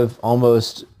kind of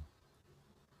almost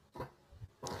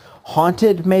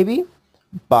haunted maybe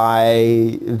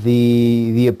by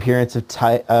the appearance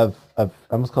of I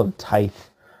almost called it Tithe,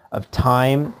 of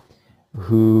time,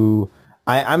 who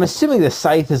I'm assuming the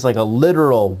scythe is like a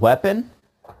literal weapon.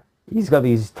 He's got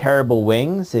these terrible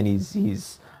wings, and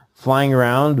he's flying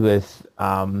around with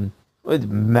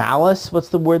malice. What's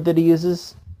the word that he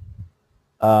uses?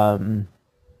 Yeah,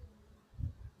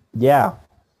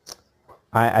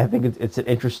 I think it's an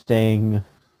interesting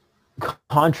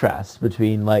contrast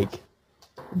between like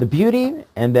the beauty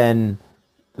and then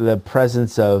the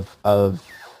presence of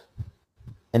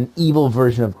an evil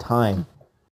version of time.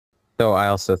 So I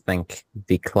also think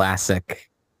the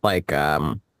classic, like,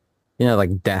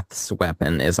 like death's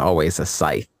weapon is always a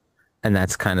scythe. And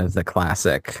that's kind of the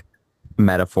classic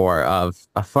metaphor of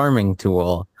a farming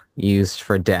tool used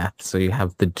for death. So you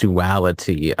have the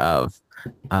duality of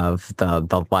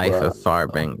the life of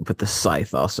farming, but the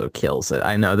scythe also kills it.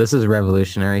 I know this is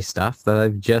revolutionary stuff that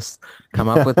I've just come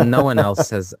up with. No one else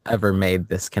has ever made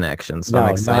this connection, so I'm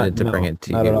excited to bring it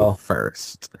to you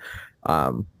first.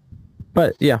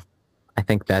 But yeah, I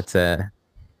think that's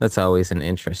always an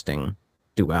interesting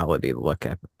duality to look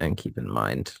at and keep in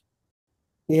mind.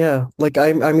 Yeah, like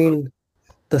I mean,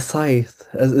 the scythe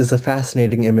is a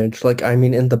fascinating image. Like, I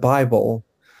mean, in the Bible,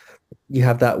 you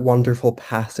have that wonderful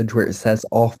passage where it says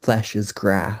all flesh is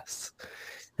grass.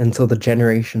 And so the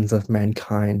generations of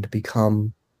mankind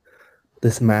become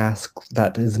this mass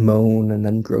that is mown and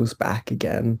then grows back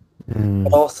again.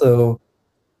 But also,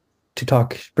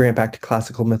 bring it back to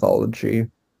classical mythology,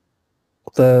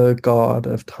 the god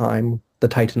of time, the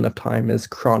titan of time is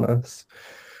Kronos,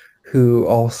 who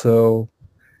also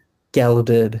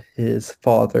gelded his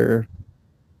father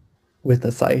with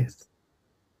a scythe.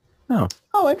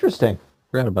 Oh, interesting.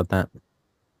 Forgot about that.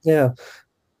 Yeah.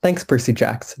 Thanks, Percy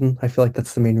Jackson. I feel like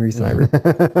that's the main reason I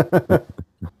read.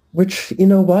 Which, you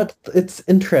know what? It's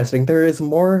interesting. There is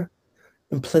more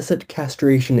implicit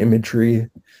castration imagery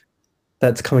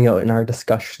that's coming out in our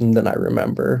discussion than I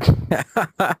remember.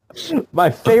 My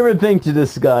favorite thing to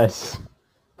discuss.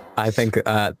 I think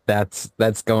that's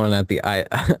going at the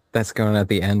that's going at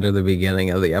the end or the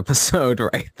beginning of the episode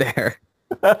right there.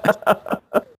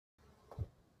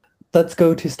 Let's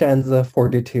go to stanza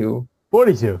 42.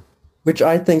 42. Which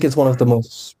I think is one of the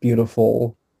most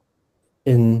beautiful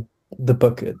in the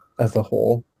book as a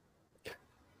whole.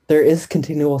 There is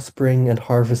continual spring and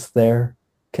harvest there,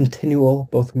 continual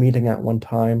both meeting at one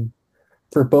time.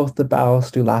 For both the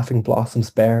boughs do laughing blossoms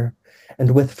bear,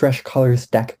 and with fresh colors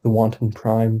deck the wanton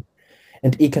prime.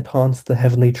 And eke taunts the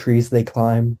heavenly trees they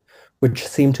climb, which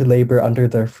seem to labor under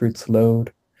their fruit's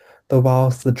load, the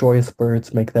whilst the joyous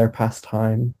birds make their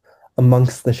pastime,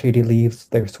 amongst the shady leaves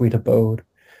their sweet abode,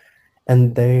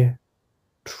 and their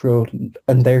true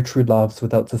loves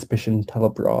without suspicion tell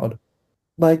abroad.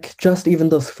 Like, just even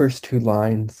those first two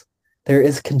lines, there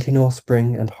is continual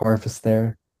spring and harvest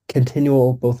there,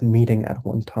 continual both meeting at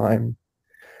one time.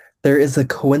 There is a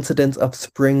coincidence of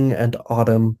spring and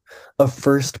autumn, of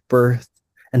first birth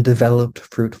and developed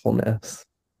fruitfulness.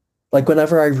 Like,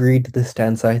 whenever I read this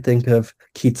stanza, I think of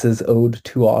Keats's Ode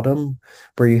to Autumn,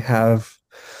 where you have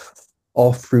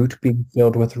all fruit being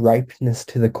filled with ripeness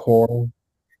to the core,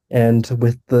 and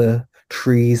with the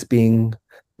trees being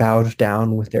bowed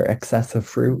down with their excess of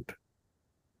fruit.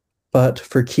 But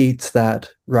for Keats, that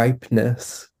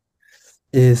ripeness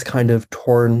is kind of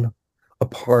torn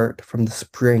apart from the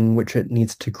spring which it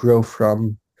needs to grow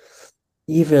from.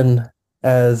 Even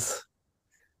as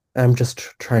I'm just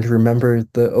trying to remember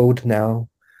the ode now,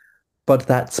 but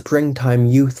that springtime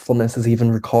youthfulness is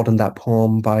even recalled in that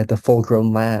poem by the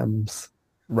full-grown lambs.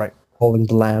 Right. Calling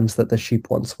the lambs that the sheep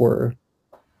once were.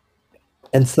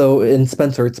 And so in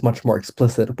Spenser, it's much more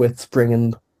explicit with spring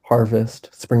and harvest,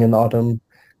 spring and autumn,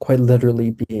 quite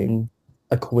literally being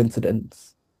a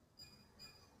coincidence.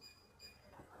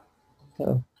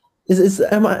 So,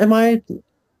 am I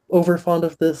over fond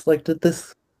of this? Like, did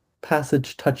this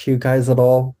passage touch you guys at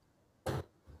all?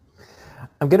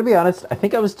 I'm going to be honest, I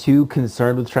think I was too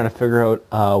concerned with trying to figure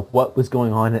out what was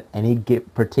going on at any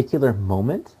particular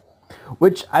moment,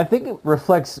 which I think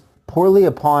reflects poorly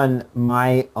upon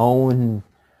my own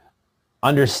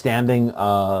understanding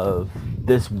of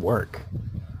this work.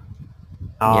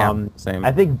 Same.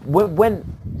 I think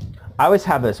when I always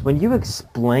have this, when you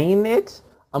explain it,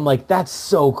 I'm like, that's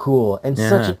so cool and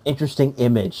such an interesting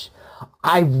image.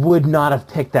 I would not have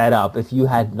picked that up if you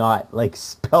had not like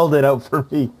spelled it out for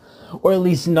me. or at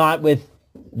least not with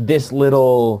this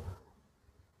little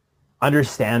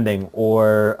understanding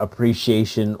or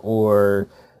appreciation or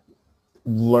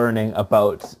learning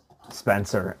about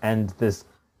Spenser and this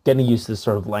getting used to this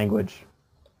sort of language.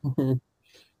 Mhm.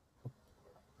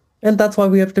 And that's why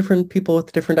we have different people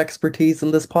with different expertise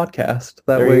in this podcast.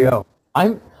 That There way, you go.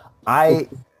 I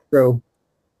grow.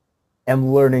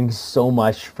 am learning so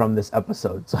much from this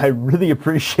episode, so I really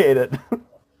appreciate it.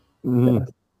 Mhm.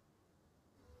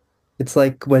 It's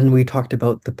like when we talked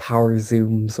about the power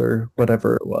zooms or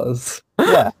whatever it was.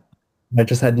 Yeah. I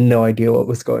just had no idea what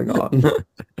was going on.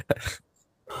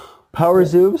 Power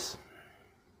zooms,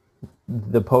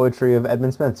 the poetry of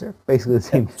Edmund Spenser. Basically the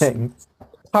same thing.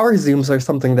 Power zooms are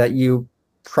something that you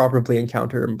probably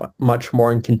encounter much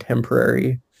more in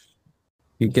contemporary.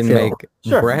 You can Film. make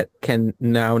Sure. Bret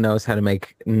now knows how to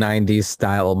make 90s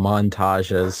style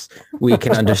montages. We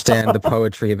can understand the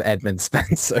poetry of Edmund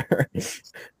Spenser.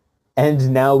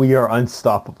 And now we are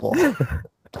unstoppable.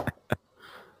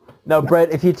 Now,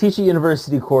 Bret, if you teach a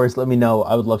university course, let me know.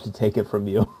 I would love to take it from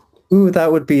you. Ooh,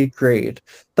 that would be great.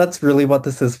 That's really what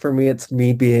this is for me. It's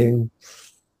me being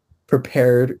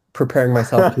preparing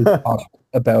myself to talk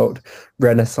about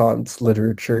Renaissance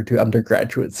literature to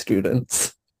undergraduate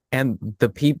students. And the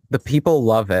people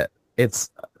love it. It's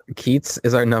Keats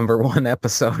is our #1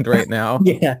 episode right now.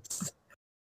 Yes.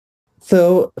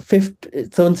 So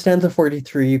in stanza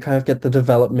 43, you kind of get the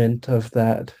development of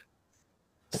that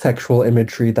sexual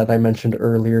imagery that I mentioned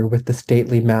earlier with the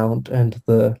stately mount and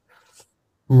the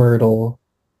myrtle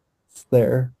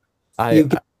there. I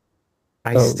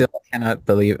still cannot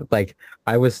believe, like,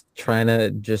 I was trying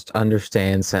to just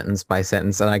understand sentence by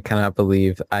sentence, and I cannot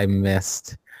believe I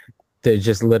missed the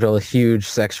just little huge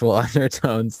sexual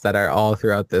undertones that are all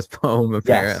throughout this poem,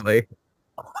 apparently.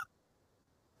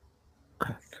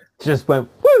 Yes. Just went,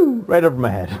 woo, right over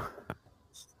my head.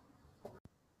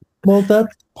 Well,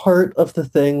 that's part of the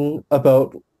thing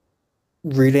about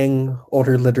reading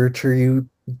older literature. You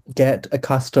get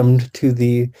accustomed to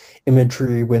the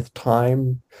imagery with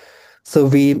time. So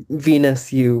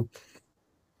Venus you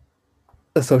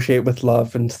associate with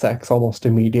love and sex almost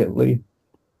immediately.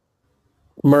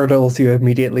 Myrtles you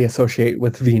immediately associate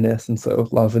with Venus, and so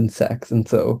love and sex, and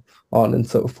so on and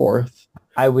so forth.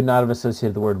 I would not have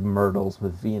associated the word myrtles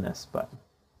with Venus, but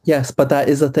Yes, but that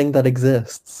is a thing that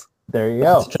exists. there you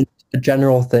go. It's just a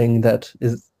general thing that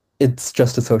it's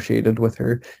just associated with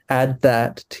her. Add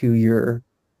that to your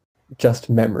just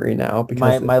memory now,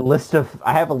 because My list of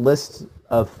I have a list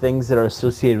of things that are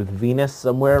associated with Venus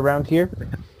somewhere around here,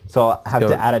 so I'll have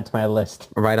to add it to my list.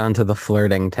 Right onto the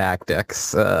flirting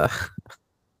tactics.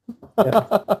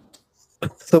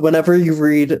 So whenever you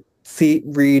read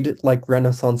like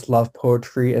Renaissance love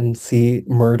poetry and see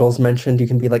myrtles mentioned, you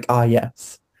can be like, ah,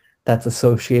 yes, that's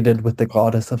associated with the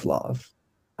goddess of love.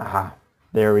 Ah,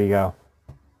 there we go.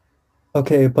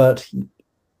 Okay, but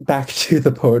back to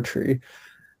the poetry.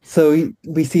 So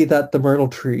we see that the myrtle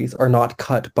trees are not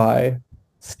cut by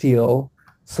steel.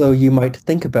 So you might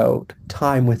think about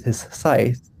Time with his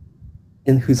scythe,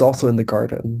 who's also in the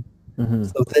garden. Mm-hmm.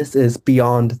 So this is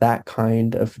beyond that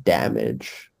kind of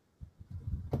damage.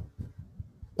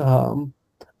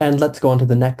 And let's go on to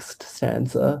the next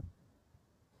stanza.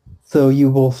 So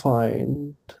you will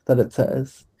find that it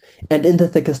says, "And in the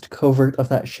thickest covert of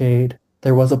that shade,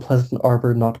 there was a pleasant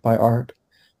arbor not by art,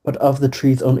 but of the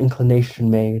tree's own inclination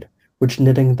made, which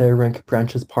knitting their rank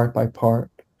branches part by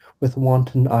part, with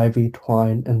wanton ivy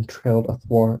twine and trailed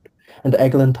athwart, and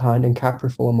eglantine and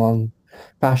caprifol among,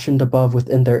 fashioned above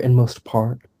within their inmost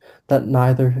part, that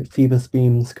neither Phoebus'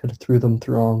 beams could through them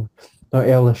throng, nor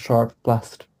Aeolus sharp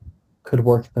blessed could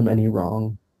work them any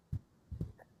wrong."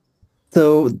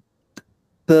 So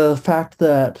the fact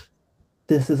that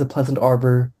this is a pleasant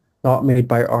arbor not made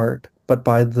by art, but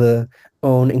by the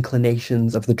own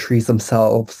inclinations of the trees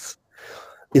themselves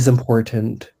is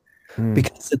important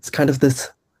because it's kind of this,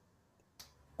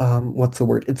 what's the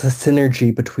word? It's a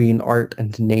synergy between art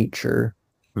and nature.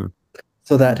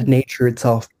 So that nature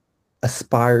itself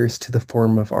aspires to the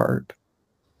form of art.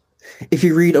 If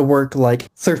you read a work like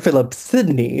Sir Philip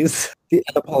Sidney's The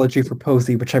Apology for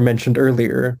Poesy, which I mentioned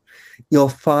earlier, you'll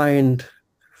find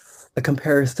a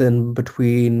comparison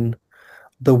between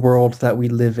the world that we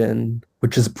live in,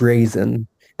 which is brazen,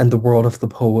 and the world of the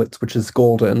poets, which is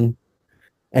golden.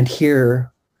 And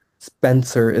here,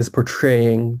 Spenser is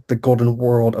portraying the golden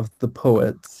world of the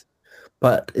poets,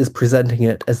 but is presenting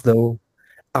it as though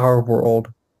our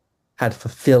world had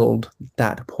fulfilled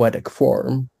that poetic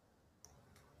form.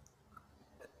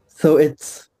 So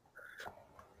it's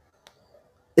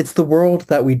the world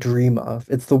that we dream of.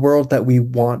 It's the world that we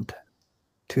want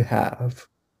to have.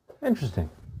 Interesting.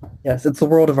 Yes, it's the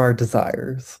world of our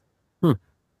desires. Hmm.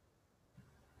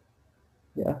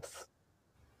 Yes.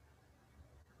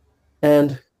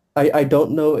 And I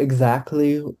don't know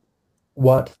exactly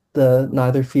what the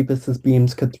neither Phoebus's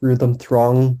beams could through them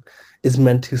throng is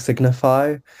meant to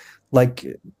signify. Like,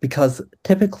 because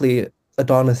typically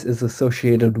Adonis is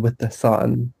associated with the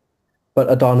sun,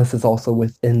 but Adonis is also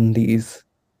within these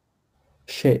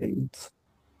shades.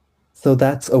 So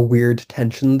that's a weird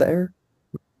tension there.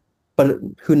 But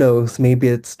who knows? Maybe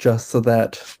it's just so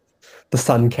that the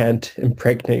sun can't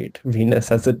impregnate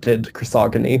Venus as it did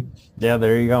Chrysogony. Yeah,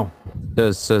 there you go.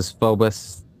 Does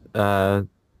Phobos the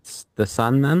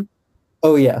sun then?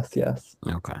 Oh, yes, yes.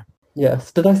 Okay.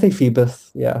 Yes. Did I say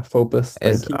Phoebus? Yeah, Phobos.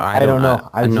 Is Thank you. I I don't don't know.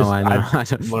 I know.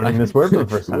 I'm learning this word for the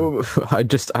first time.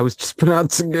 I was just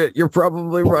pronouncing it. You're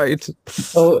probably right.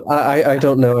 Oh, I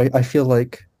don't know. I feel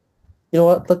like, you know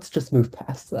what? Let's just move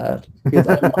past that.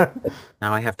 Because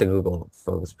Now I have to Google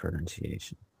Phobos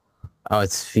pronunciation. Oh,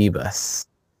 it's Phoebus,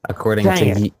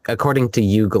 Dang it. according to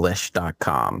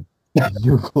Youglish.com.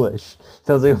 English.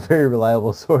 Sounds like a very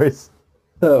reliable source.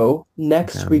 So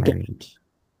next we get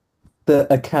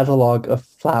a catalog of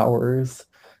flowers.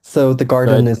 So the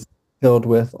garden Good. is filled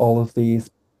with all of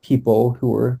these people who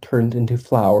were turned into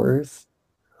flowers.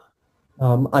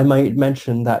 I might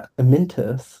mention that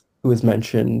Amyntas, who is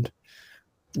mentioned,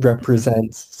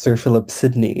 represents Sir Philip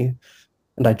Sidney,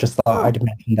 and I just thought I'd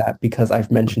mention that because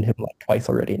I've mentioned him like twice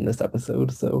already in this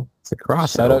episode. So It's a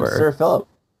Shout out to Sir crossover. Philip.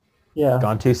 yeah,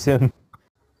 Gone too soon.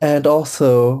 and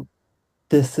also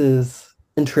this is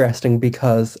interesting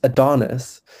because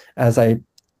Adonis, as I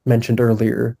mentioned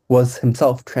earlier, was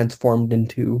himself transformed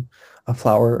into a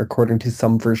flower according to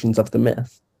some versions of the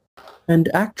myth. And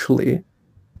actually,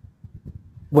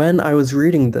 when I was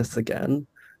reading this again,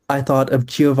 I thought of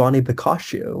Giovanni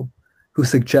Boccaccio, who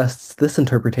suggests this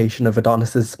interpretation of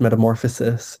Adonis's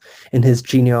metamorphosis in his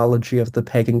genealogy of the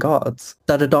pagan gods.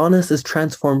 That Adonis is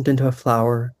transformed into a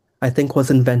flower, I think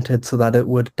was invented so that it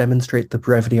would demonstrate the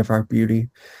brevity of our beauty.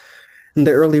 In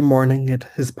the early morning it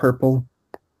is purple,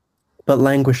 but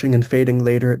languishing and fading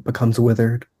later it becomes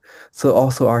withered. So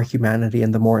also our humanity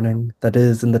in the morning, that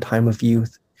is in the time of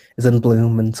youth, is in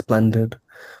bloom and splendid,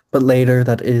 but later,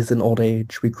 that is in old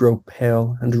age, we grow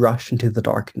pale and rush into the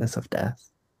darkness of death.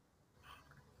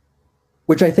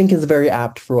 Which I think is very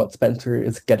apt for what Spenser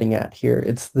is getting at here.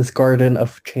 It's this garden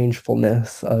of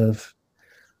changefulness, of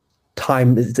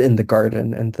time is in the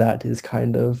garden, and that is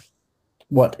kind of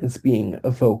what is being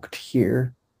evoked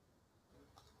here.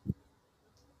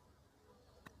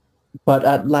 But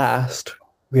at last,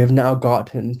 we have now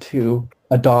gotten to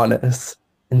Adonis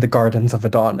in the gardens of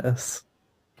Adonis.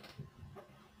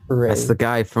 Hooray. That's the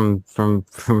guy from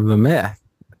the myth.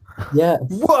 Yes.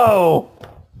 Whoa!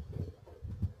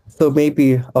 So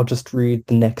maybe I'll just read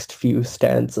the next few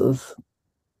stanzas.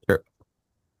 Sure.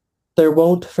 There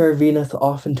wont fair Venus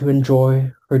often to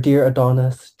enjoy her dear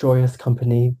Adonis' joyous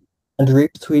company, and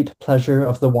reap sweet pleasure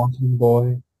of the wanton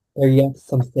boy, ere yet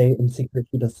some say in secret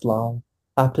he does lie,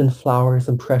 apt in flowers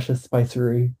and precious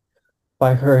spicery,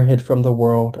 by her hid from the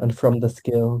world and from the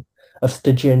skill of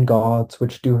Stygian gods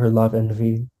which do her love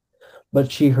envy. But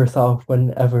she herself,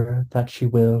 whenever that she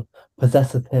will,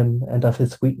 possesseth him, and of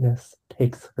his sweetness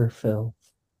takes her fill.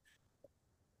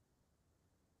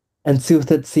 And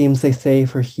sooth it seems they say,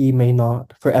 for he may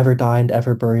not for ever die and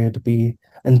ever buried be,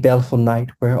 in baleful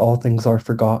night where all things are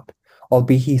forgot,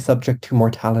 albeit he subject to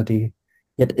mortality,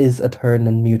 yet is etern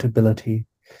in mutability,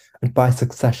 and by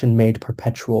succession made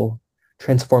perpetual,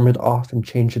 transformed oft and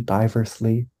changed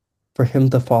diversely. For him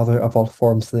the father of all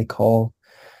forms they call,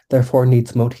 therefore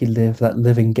needs mote he live that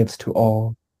living gives to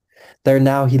all. There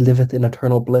now he liveth in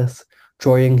eternal bliss,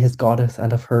 joying his goddess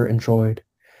and of her enjoyed.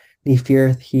 Ne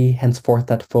feareth he henceforth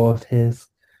that foe of his,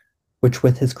 which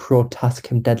with his cruel tusk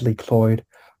him deadly cloyed,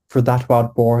 for that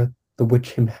wild boar, the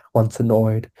which him once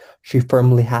annoyed, she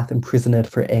firmly hath imprisoned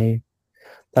for aye,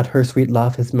 that her sweet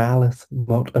love his malice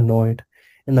mote annoyed,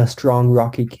 in a strong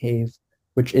rocky cave,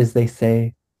 which is, they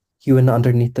say, hewn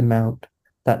underneath the mount,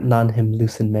 that none him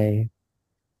loosen may.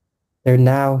 There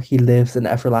now he lives in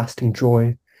everlasting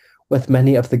joy, with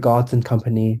many of the gods in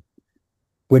company,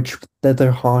 which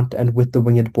thither haunt, and with the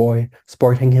winged boy,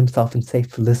 sporting himself in safe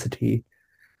felicity,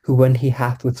 who when he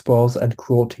hath with spoils and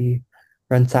cruelty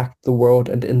ransacked the world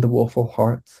and in the woeful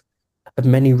hearts of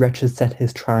many wretches set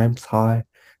his triumphs high,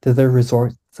 thither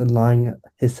resorts, and laying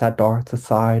his sad darts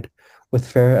aside, with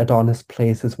fair Adonis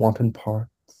plays his wanton parts.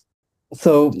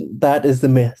 So that is the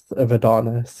myth of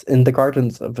Adonis in the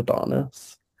gardens of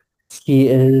Adonis. He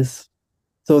is,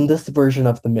 so in this version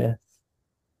of the myth,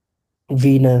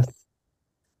 Venus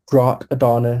brought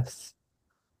Adonis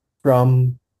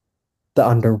from the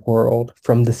underworld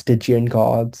from the Stygian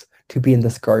gods to be in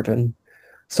this garden.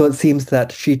 So it seems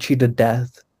that she cheated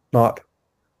death not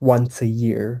once a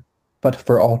year, but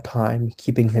for all time,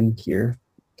 keeping him here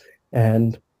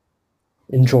and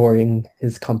enjoying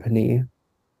his company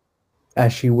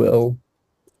as she will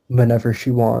whenever she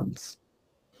wants.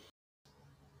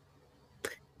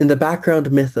 In the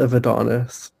background myth of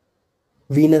Adonis,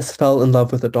 Venus fell in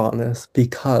love with Adonis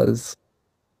because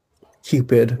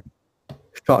Cupid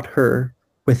shot her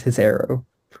with his arrow.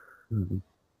 Mm-hmm.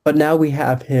 But now we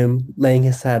have him laying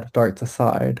his sad darts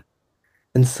aside.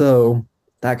 And so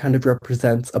that kind of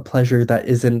represents a pleasure that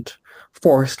isn't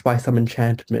forced by some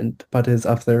enchantment, but is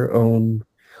of their own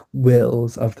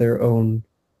wills, of their own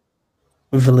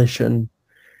volition,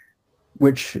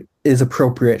 which is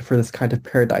appropriate for this kind of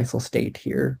paradisal state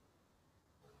here.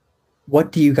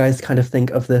 What do you guys kind of think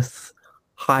of this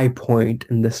high point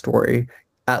in this story?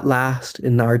 At last,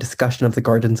 in our discussion of the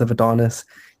Gardens of Adonis,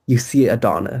 you see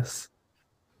Adonis.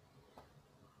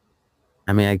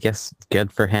 I mean, I guess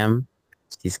good for him.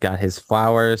 He's got his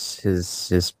flowers,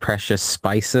 his precious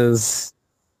spices.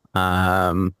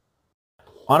 Honestly,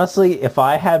 if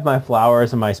I had my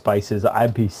flowers and my spices,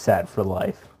 I'd be set for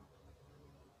life.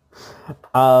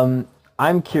 I'm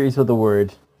curious with the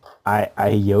word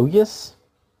Iogus.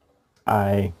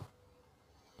 Among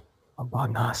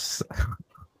Us.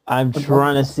 I'm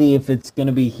trying to see if it's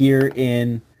gonna be here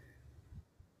in.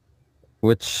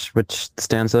 Which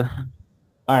stanza?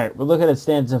 All right, we're looking at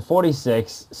stanza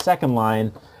 46, second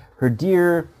line. Her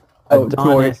dear Oh,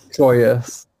 Adonis.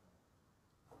 joyous.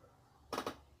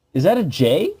 Is that a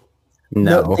J?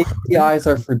 No. The eyes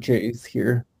are for J's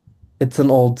here. It's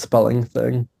an old spelling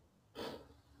thing.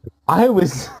 I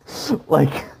was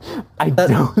like, I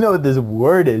don't know what this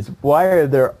word is. Why are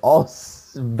there all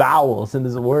vowels in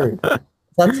this word?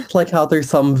 That's like how there's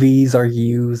some V's are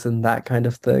U's and that kind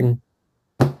of thing.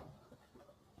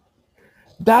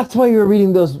 That's why you were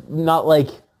reading those, not like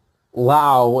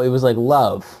Lao. It was like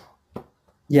love.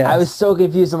 Yeah. I was so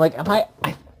confused. I'm like,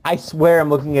 I swear I'm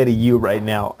looking at a U right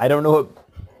now. I don't know what.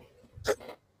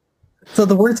 So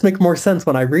the words make more sense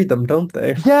when I read them, don't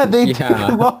they? Yeah, they make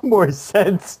a lot more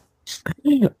sense.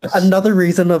 Another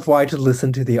reason of why to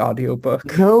listen to the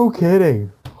audiobook. No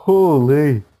kidding.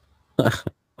 Holy.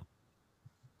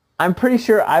 I'm pretty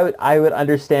sure I would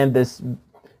understand this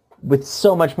with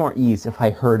so much more ease if I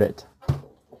heard it.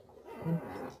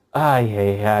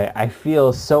 I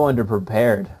feel so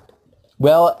underprepared.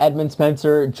 Well, Edmund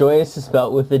Spenser, joyous is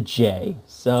spelled with a J,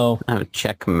 so... Oh,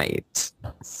 checkmate.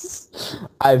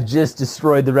 I've just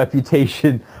destroyed the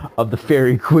reputation of the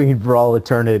Faerie Queene for all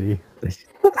eternity.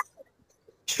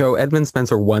 Show Edmund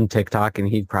Spenser one TikTok and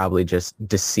he'd probably just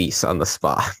decease on the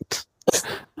spot.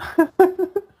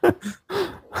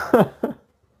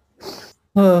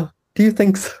 Do you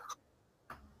think so?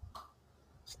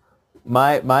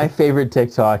 My favorite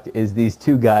TikTok is these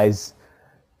two guys,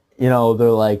 you know,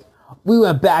 they're like, we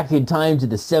went back in time to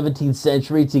the 17th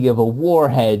century to give a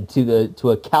warhead to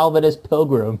a Calvinist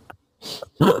pilgrim.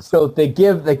 So they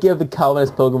give the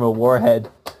Calvinist pilgrim a warhead,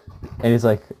 and he's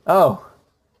like, oh,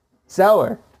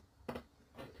 sour.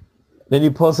 Then he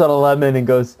pulls out a lemon and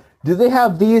goes, do they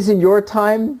have these in your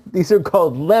time? These are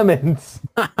called lemons.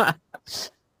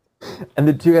 And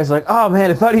the two guys are like, oh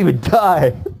man, I thought he would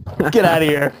die. Get out of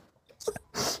here.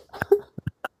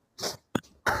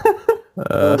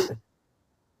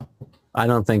 I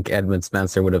don't think Edmund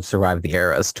Spenser would have survived the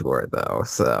Eras tour, though,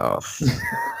 so...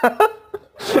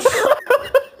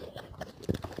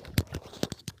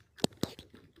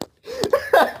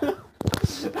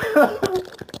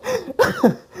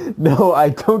 No, I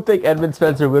don't think Edmund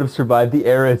Spenser would have survived the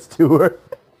Eras tour.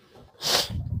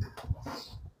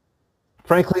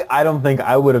 Frankly, I don't think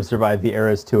I would have survived the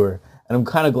Eras tour. And I'm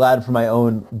kind of glad for my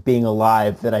own being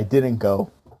alive that I didn't go.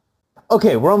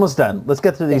 Okay, we're almost done. Let's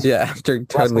get through these. Yeah, after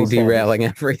totally derailing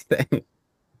everything.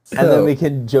 And then we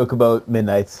can joke about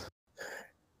Midnights.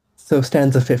 So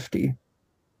stanza 50.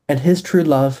 And his true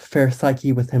love, fair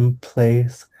Psyche with him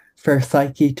plays, fair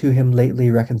Psyche to him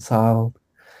lately reconciled,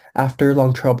 after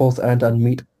long troubles and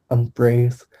unmeet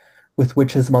embrace, with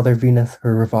which his mother Venus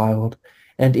her reviled,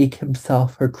 and eke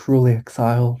himself her cruelly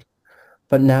exiled.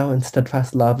 But now in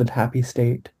steadfast love and happy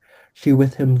state, she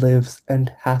with him lives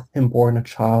and hath him born a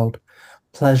child,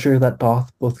 pleasure that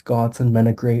doth both gods and men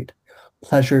agrate,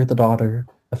 pleasure the daughter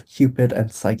of Cupid and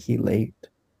Psyche late.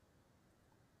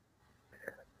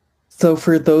 So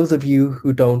for those of you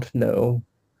who don't know,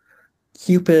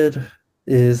 Cupid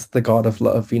is the god of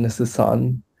love, Venus's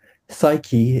son.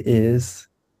 Psyche is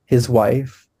his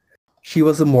wife. She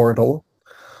was immortal,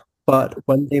 but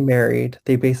when they married,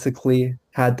 they basically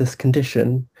had this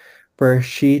condition where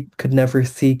she could never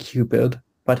see Cupid,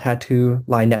 but had to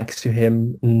lie next to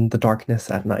him in the darkness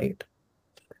at night.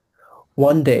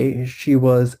 One day, she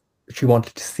wanted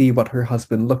to see what her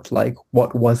husband looked like,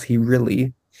 what was he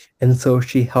really, and so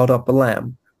she held up a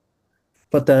lamp.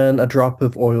 But then a drop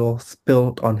of oil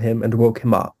spilled on him and woke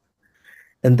him up.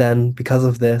 And then, because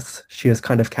of this, she was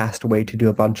kind of cast away to do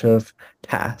a bunch of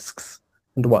tasks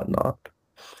and whatnot.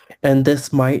 And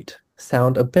this might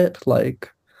sound a bit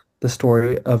like the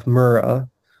story of Myrrha,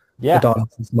 Yeah.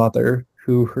 Adonis' mother,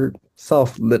 who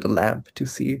herself lit a lamp to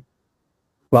see.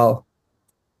 Well,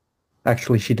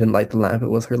 actually, she didn't light the lamp. It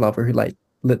was her lover who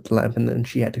lit the lamp, and then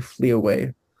she had to flee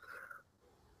away.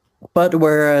 But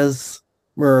whereas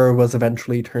Myrrha was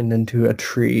eventually turned into a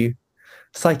tree,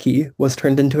 Psyche was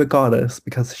turned into a goddess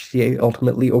because she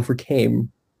ultimately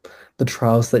overcame the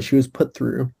trials that she was put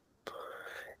through.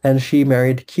 And she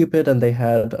married Cupid, and they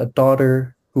had a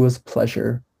daughter who was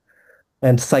Pleasure.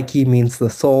 And Psyche means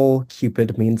the soul,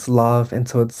 Cupid means love, and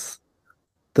so it's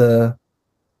the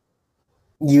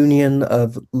union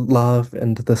of love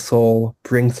and the soul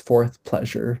brings forth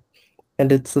pleasure.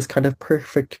 And it's this kind of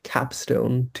perfect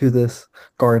capstone to this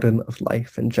garden of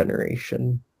life and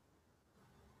generation.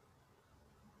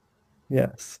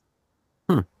 Yes.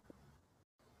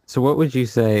 So what would you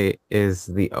say is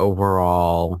the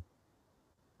overall,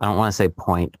 I don't want to say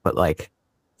point, but like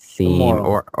theme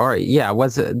or yeah,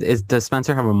 does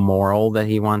Spenser have a moral that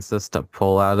he wants us to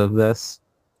pull out of this?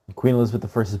 Queen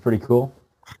Elizabeth I is pretty cool.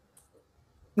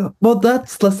 Well,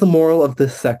 that's less the moral of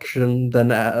this section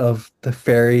than of the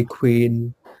Faerie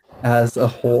Queene as a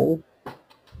whole.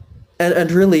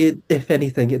 And really, if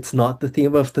anything, it's not the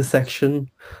theme of the section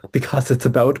because it's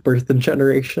about birth and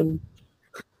generation.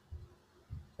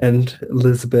 And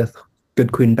Elizabeth,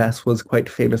 Good Queen Bess, was quite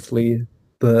famously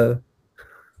the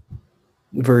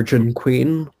Virgin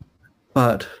Queen.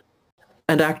 And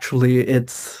actually,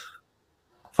 it's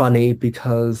funny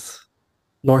because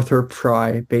Northrop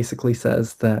Frye basically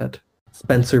says that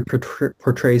Spenser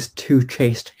portrays two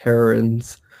chaste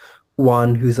heroines,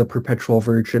 one who's a perpetual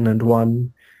virgin and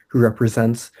one who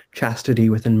represents chastity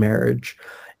within marriage,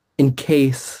 in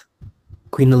case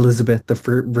Queen Elizabeth, the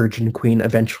Virgin Queen,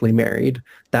 eventually married.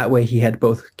 That way he had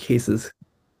both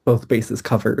bases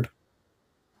covered,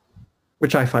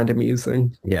 which I find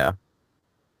amusing. Yeah.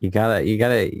 You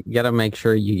gotta make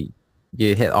sure you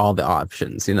hit all the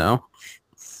options, you know?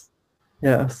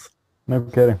 Yes. No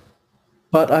kidding.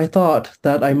 But I thought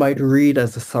that I might read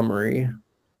as a summary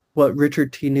what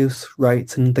Richard T. Noose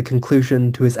writes in the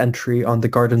conclusion to his entry on the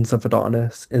Gardens of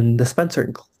Adonis in the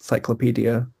Spenser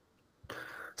Encyclopedia.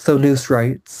 So Noose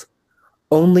writes,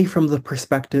 "Only from the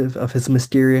perspective of his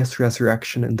mysterious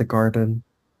resurrection in the garden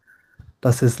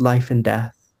does his life and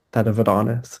death, that of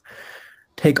Adonis,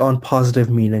 take on positive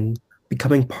meaning,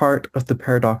 becoming part of the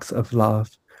paradox of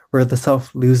love, where the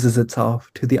self loses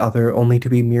itself to the other only to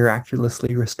be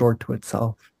miraculously restored to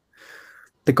itself.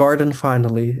 The garden,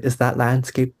 finally, is that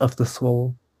landscape of the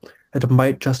soul. It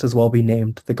might just as well be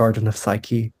named the Garden of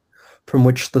Psyche, from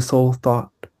which the soul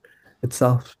thought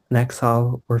itself an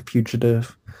exile or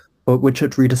fugitive, but which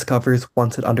it rediscovers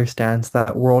once it understands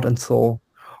that world and soul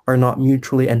are not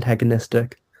mutually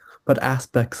antagonistic, but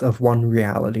aspects of one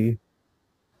reality."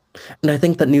 And I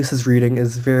think that Noose's reading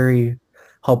is very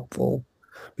helpful,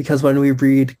 because when we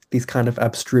read these kind of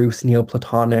abstruse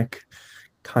Neoplatonic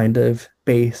kind of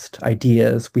based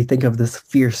ideas, we think of this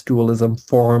fierce dualism,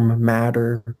 form,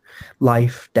 matter,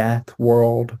 life, death,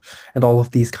 world, and all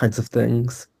of these kinds of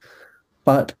things.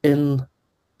 But in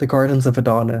the Gardens of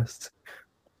Adonis,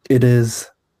 it is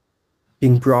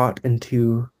being brought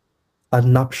into a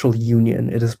nuptial union.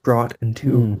 It is brought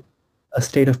into a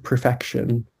state of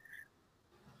perfection.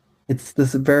 It's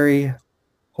this very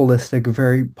holistic,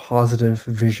 very positive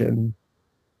vision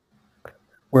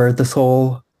where the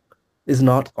soul is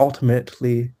not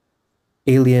ultimately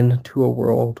alien to the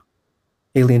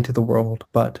world,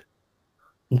 but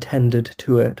intended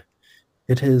to it.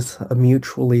 It is a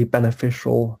mutually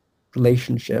beneficial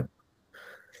relationship,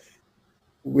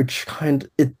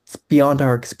 it's beyond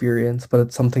our experience, but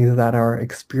it's something that our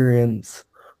experience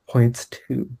points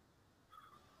to.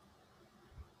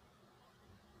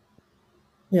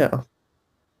 Yeah.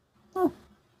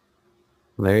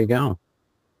 There you go.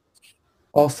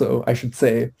 Also, I should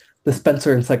say, the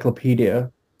Spenser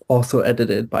Encyclopedia, also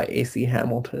edited by A.C.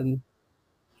 Hamilton.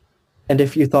 And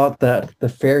if you thought that the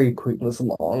Faerie Queene was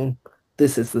long,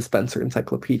 this is the Spenser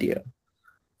Encyclopedia.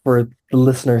 For the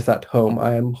listeners at home,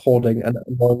 I am holding an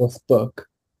enormous book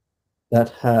that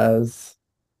has,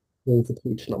 where's the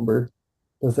page number?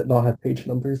 Does it not have page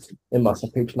numbers? It must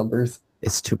have page numbers.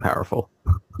 It's too powerful.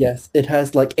 Yes, it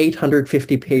has like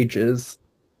 850 pages,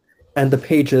 and the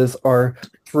pages are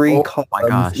three Oh my columns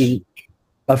gosh. each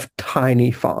of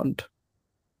tiny font.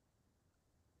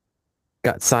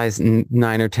 Got size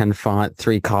 9 or 10 font,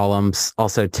 3 columns,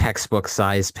 also textbook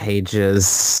size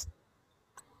pages.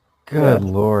 Yeah. Good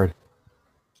Lord.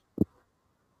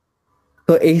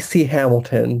 So AC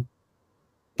Hamilton,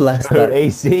 bless Shout out that.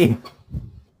 AC.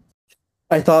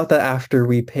 I thought that after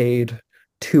we paid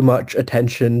too much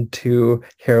attention to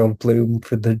Harold Bloom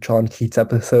for the John Keats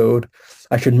episode,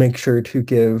 I should make sure to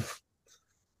give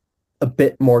a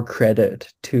bit more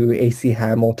credit to AC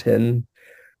Hamilton,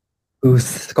 whose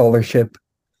scholarship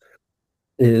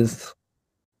is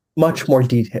much more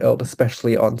detailed,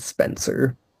 especially on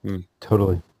Spenser.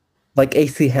 Totally. Like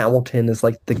AC Hamilton is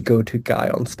like the go-to guy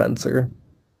on Spenser.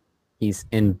 He's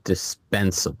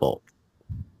indispensable.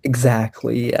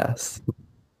 Exactly, yes.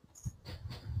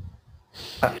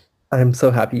 I'm so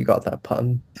happy you got that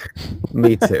pun.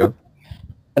 Me too.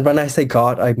 And when I say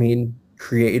got, I mean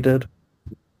created.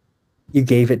 You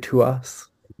gave it to us.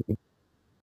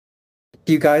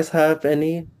 Do you guys have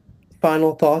any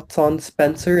final thoughts on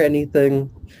Spenser? Anything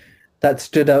that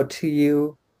stood out to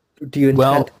you? Do you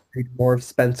intend to read more of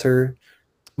Spenser?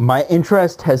 My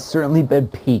interest has certainly been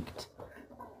piqued.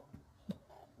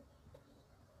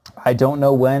 I don't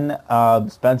know when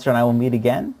Spenser and I will meet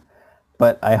again,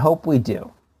 but I hope we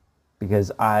do,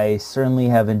 because I certainly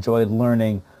have enjoyed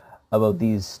learning about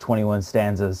these 21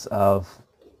 stanzas of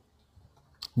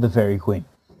the Faerie Queene.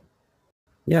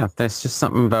 Yeah, there's just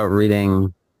something about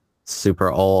reading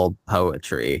super old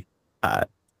poetry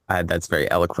that's very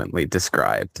eloquently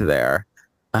described there.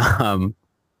 That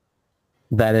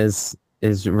is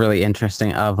really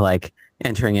interesting, of like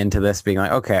entering into this being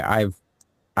like, okay,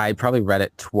 I probably read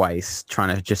it twice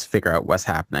trying to just figure out what's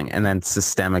happening, and then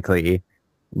systemically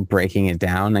breaking it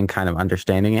down and kind of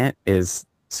understanding it is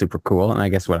super cool. And I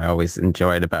guess what I always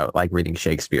enjoyed about like reading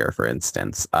Shakespeare, for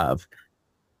instance, of,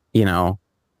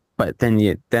 but then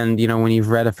when you've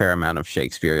read a fair amount of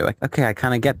Shakespeare, you're like, okay, I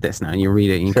kind of get this now. And you read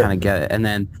it and you kind of get it. And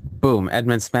then boom,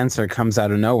 Edmund Spenser comes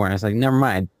out of nowhere and it's like, never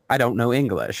mind, I don't know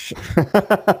English.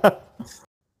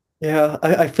 Yeah,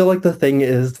 I feel like the thing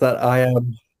is that I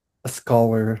am a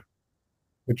scholar,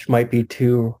 which might be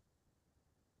too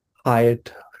high a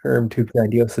term, too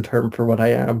grandiose a term for what I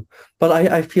am. But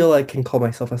I feel I can call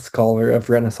myself a scholar of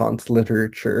Renaissance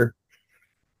literature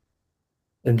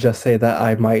and just say that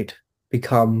I might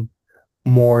become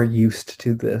more used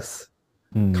to this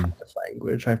kind of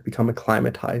language. I've become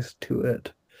acclimatized to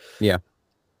it. Yeah.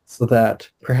 So that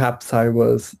perhaps I'm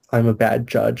a bad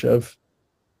judge of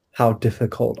how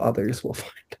difficult others will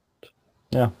find it.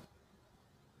 Yeah.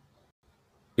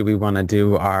 Do we want to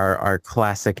do our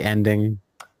classic ending? Do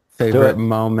Favorite it.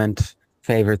 moment,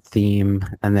 favorite theme,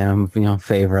 and then,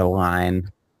 favorite line.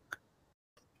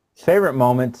 Favorite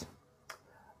moment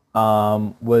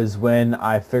was when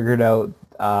I figured out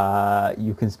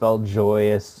you can spell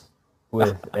joyous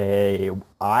with a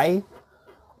I.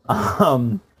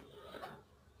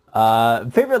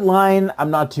 Favorite line,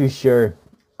 I'm not too sure,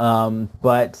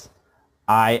 but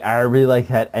I really like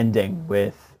that ending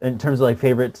with, in terms of like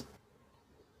favorite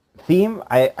theme,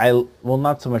 well,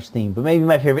 not so much theme, but maybe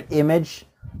my favorite image,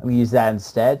 I'm gonna use that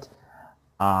instead,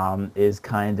 is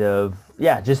kind of,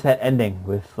 yeah, just that ending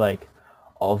with like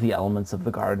all the elements of the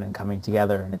garden coming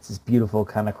together, and it's this beautiful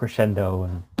kind of crescendo,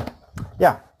 and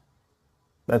yeah,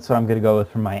 that's what I'm gonna go with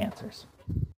for my answers.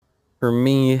 For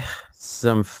me,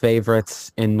 some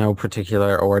favorites in no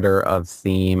particular order of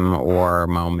theme or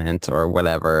moment or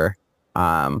whatever.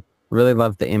 Really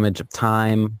love the image of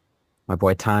time. My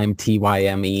boy Time,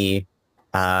 Tyme.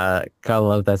 Gotta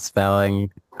love that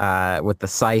spelling. With the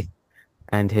scythe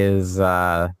and his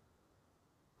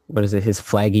what is it? His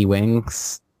flaggy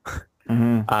wings.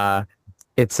 Mm-hmm.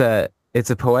 It's a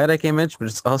poetic image, but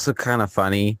it's also kind of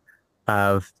funny,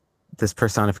 of this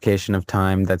personification of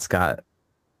time that's got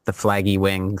the flaggy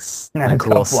wings and a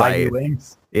cool sight.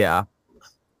 Wings. Yeah.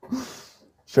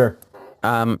 Sure.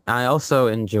 I also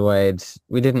enjoyed,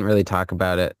 we didn't really talk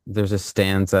about it. There's a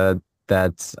stanza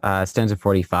that's stanza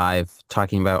 45,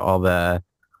 talking about all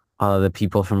of the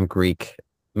people from Greek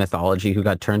mythology who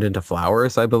got turned into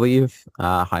flowers, I believe.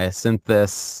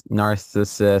 Hyacinthus,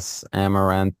 Narcissus,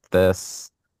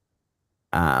 Amaranthus.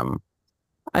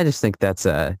 I just think it's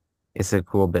a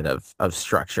cool bit of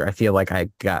structure. I feel like I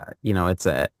got, it's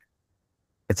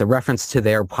a reference to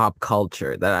their pop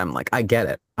culture that I'm like, I get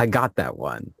it. I got that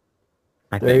one.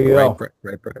 I There think, you right, go.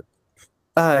 Bret?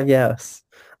 Yes.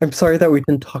 I'm sorry that we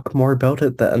didn't talk more about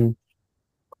it then.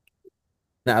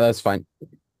 No, that's fine.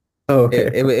 Oh, okay.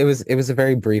 It was a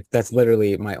very brief, that's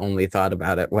literally my only thought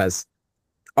about it, was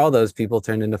all those people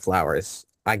turned into flowers.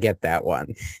 I get that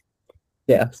one.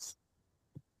 Yes.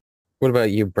 What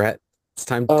about you, Brett? It's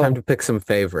time to pick some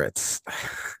favorites.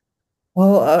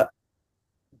 Well,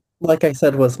 like I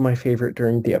said, was my favorite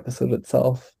during the episode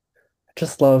itself. I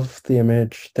just love the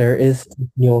image. There is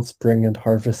continual spring and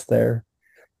harvest there,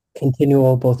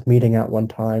 continual both meeting at one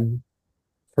time.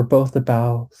 For both the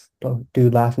boughs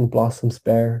do laughing blossoms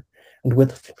bear, and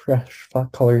with fresh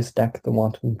colors deck the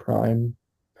wanton prime.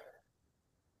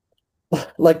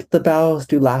 Like the boughs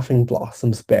do laughing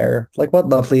blossoms bear. Like what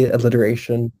lovely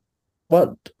alliteration.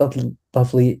 What a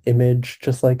lovely image.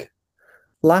 Just like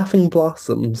laughing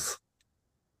blossoms.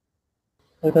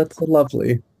 Like that's so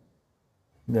lovely.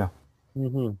 Yeah.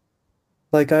 Hmm.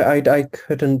 Like I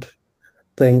couldn't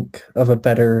think of a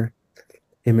better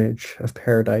image of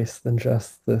paradise than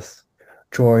just this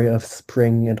joy of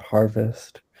spring and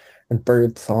harvest and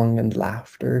bird song and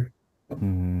laughter.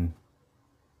 Mm-hmm.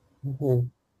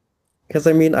 Because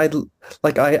I mean,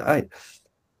 like I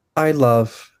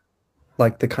love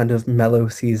like the kind of mellow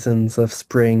seasons of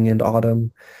spring and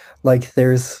autumn. Like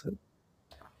it's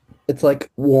like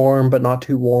warm but not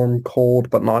too warm, cold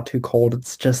but not too cold.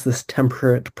 It's just this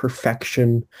temperate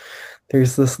perfection.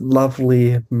 There's this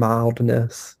lovely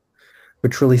mildness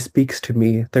which really speaks to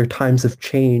me. There are times of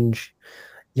change,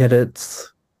 yet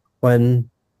it's when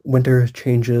winter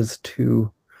changes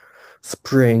to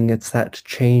spring, it's that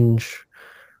change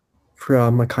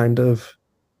from a kind of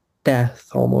death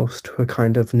almost to a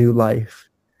kind of new life.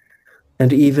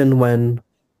 And even when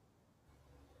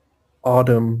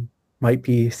autumn might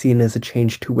be seen as a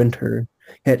change to winter,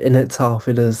 yet in itself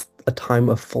it is a time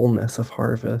of fullness of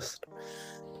harvest.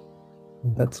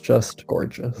 That's just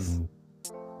gorgeous. Mm-hmm.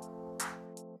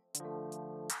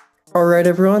 All right,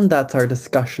 everyone, that's our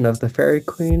discussion of the Faerie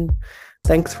Queene.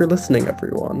 Thanks for listening,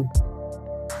 everyone.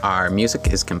 Our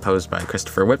music is composed by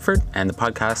Christopher Whitford, and the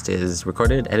podcast is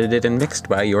recorded, edited, and mixed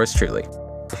by yours truly.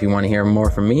 If you want to hear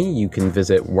more from me, you can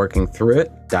visit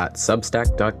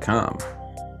workingthroughit.substack.com.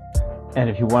 And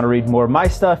if you want to read more of my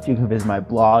stuff, you can visit my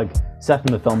blog,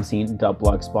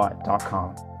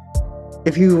 SethandTheFilmScene.blogspot.com.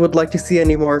 If you would like to see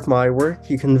any more of my work,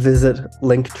 you can visit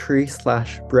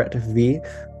linktree/BretV.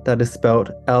 That is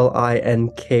spelled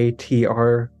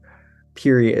LINKTR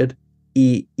period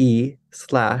EE/BRETV.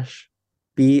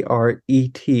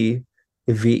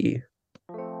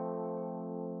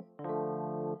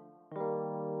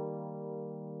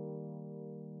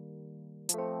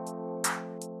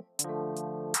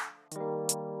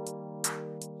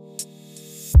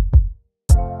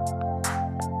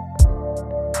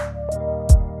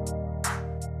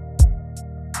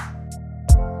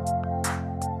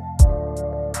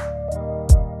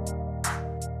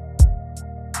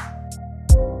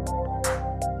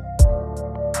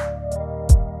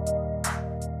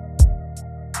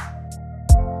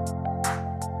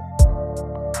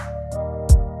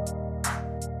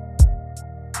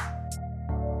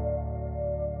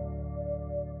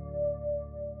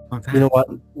 You know what?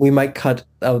 We might cut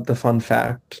out the fun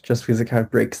fact just because it kind of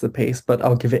breaks the pace, but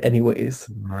I'll give it anyways.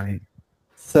 Right.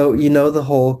 So, you know the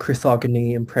whole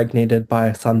Chrysogony impregnated by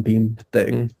a sunbeam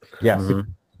thing? Yes.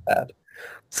 Mhm.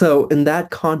 So, in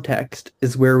that context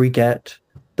is where we get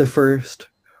the first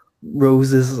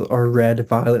roses are red,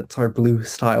 violets are blue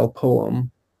style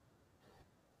poem.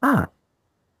 Ah,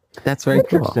 that's very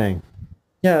cool. Interesting.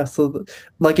 Yeah, so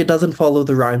like it doesn't follow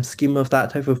the rhyme scheme of that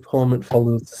type of poem, it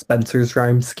follows Spenser's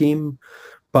rhyme scheme,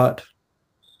 but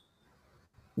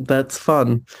that's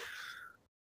fun.